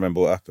 He doesn't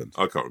remember what happened.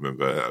 I can't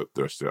remember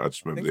the rest of it. I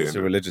just I remember think the it's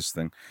end. a religious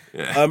thing.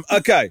 Yeah.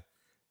 Okay.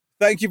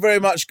 Thank you very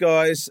much,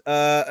 guys.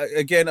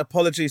 Again,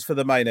 apologies for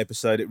the main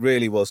episode. It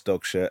really was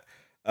dog shit.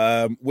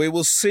 We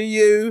will see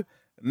you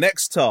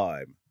next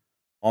time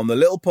on the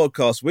little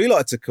podcast we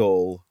like to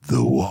call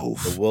The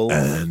Wolf,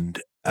 and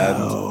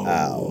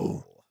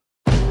Owl.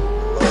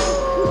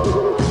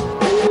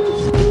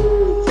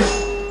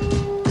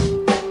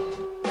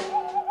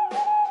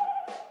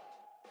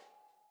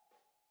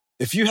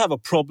 If you have a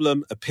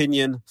problem,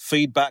 opinion,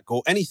 feedback,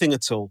 or anything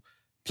at all,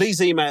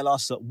 please email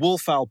us at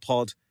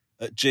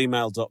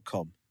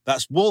wolfowlpod@gmail.com.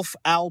 That's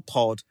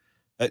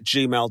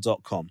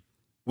wolfowlpod@gmail.com.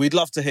 We'd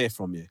love to hear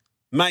from you,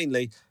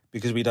 mainly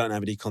because we don't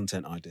have any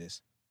content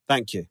ideas.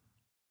 Thank you.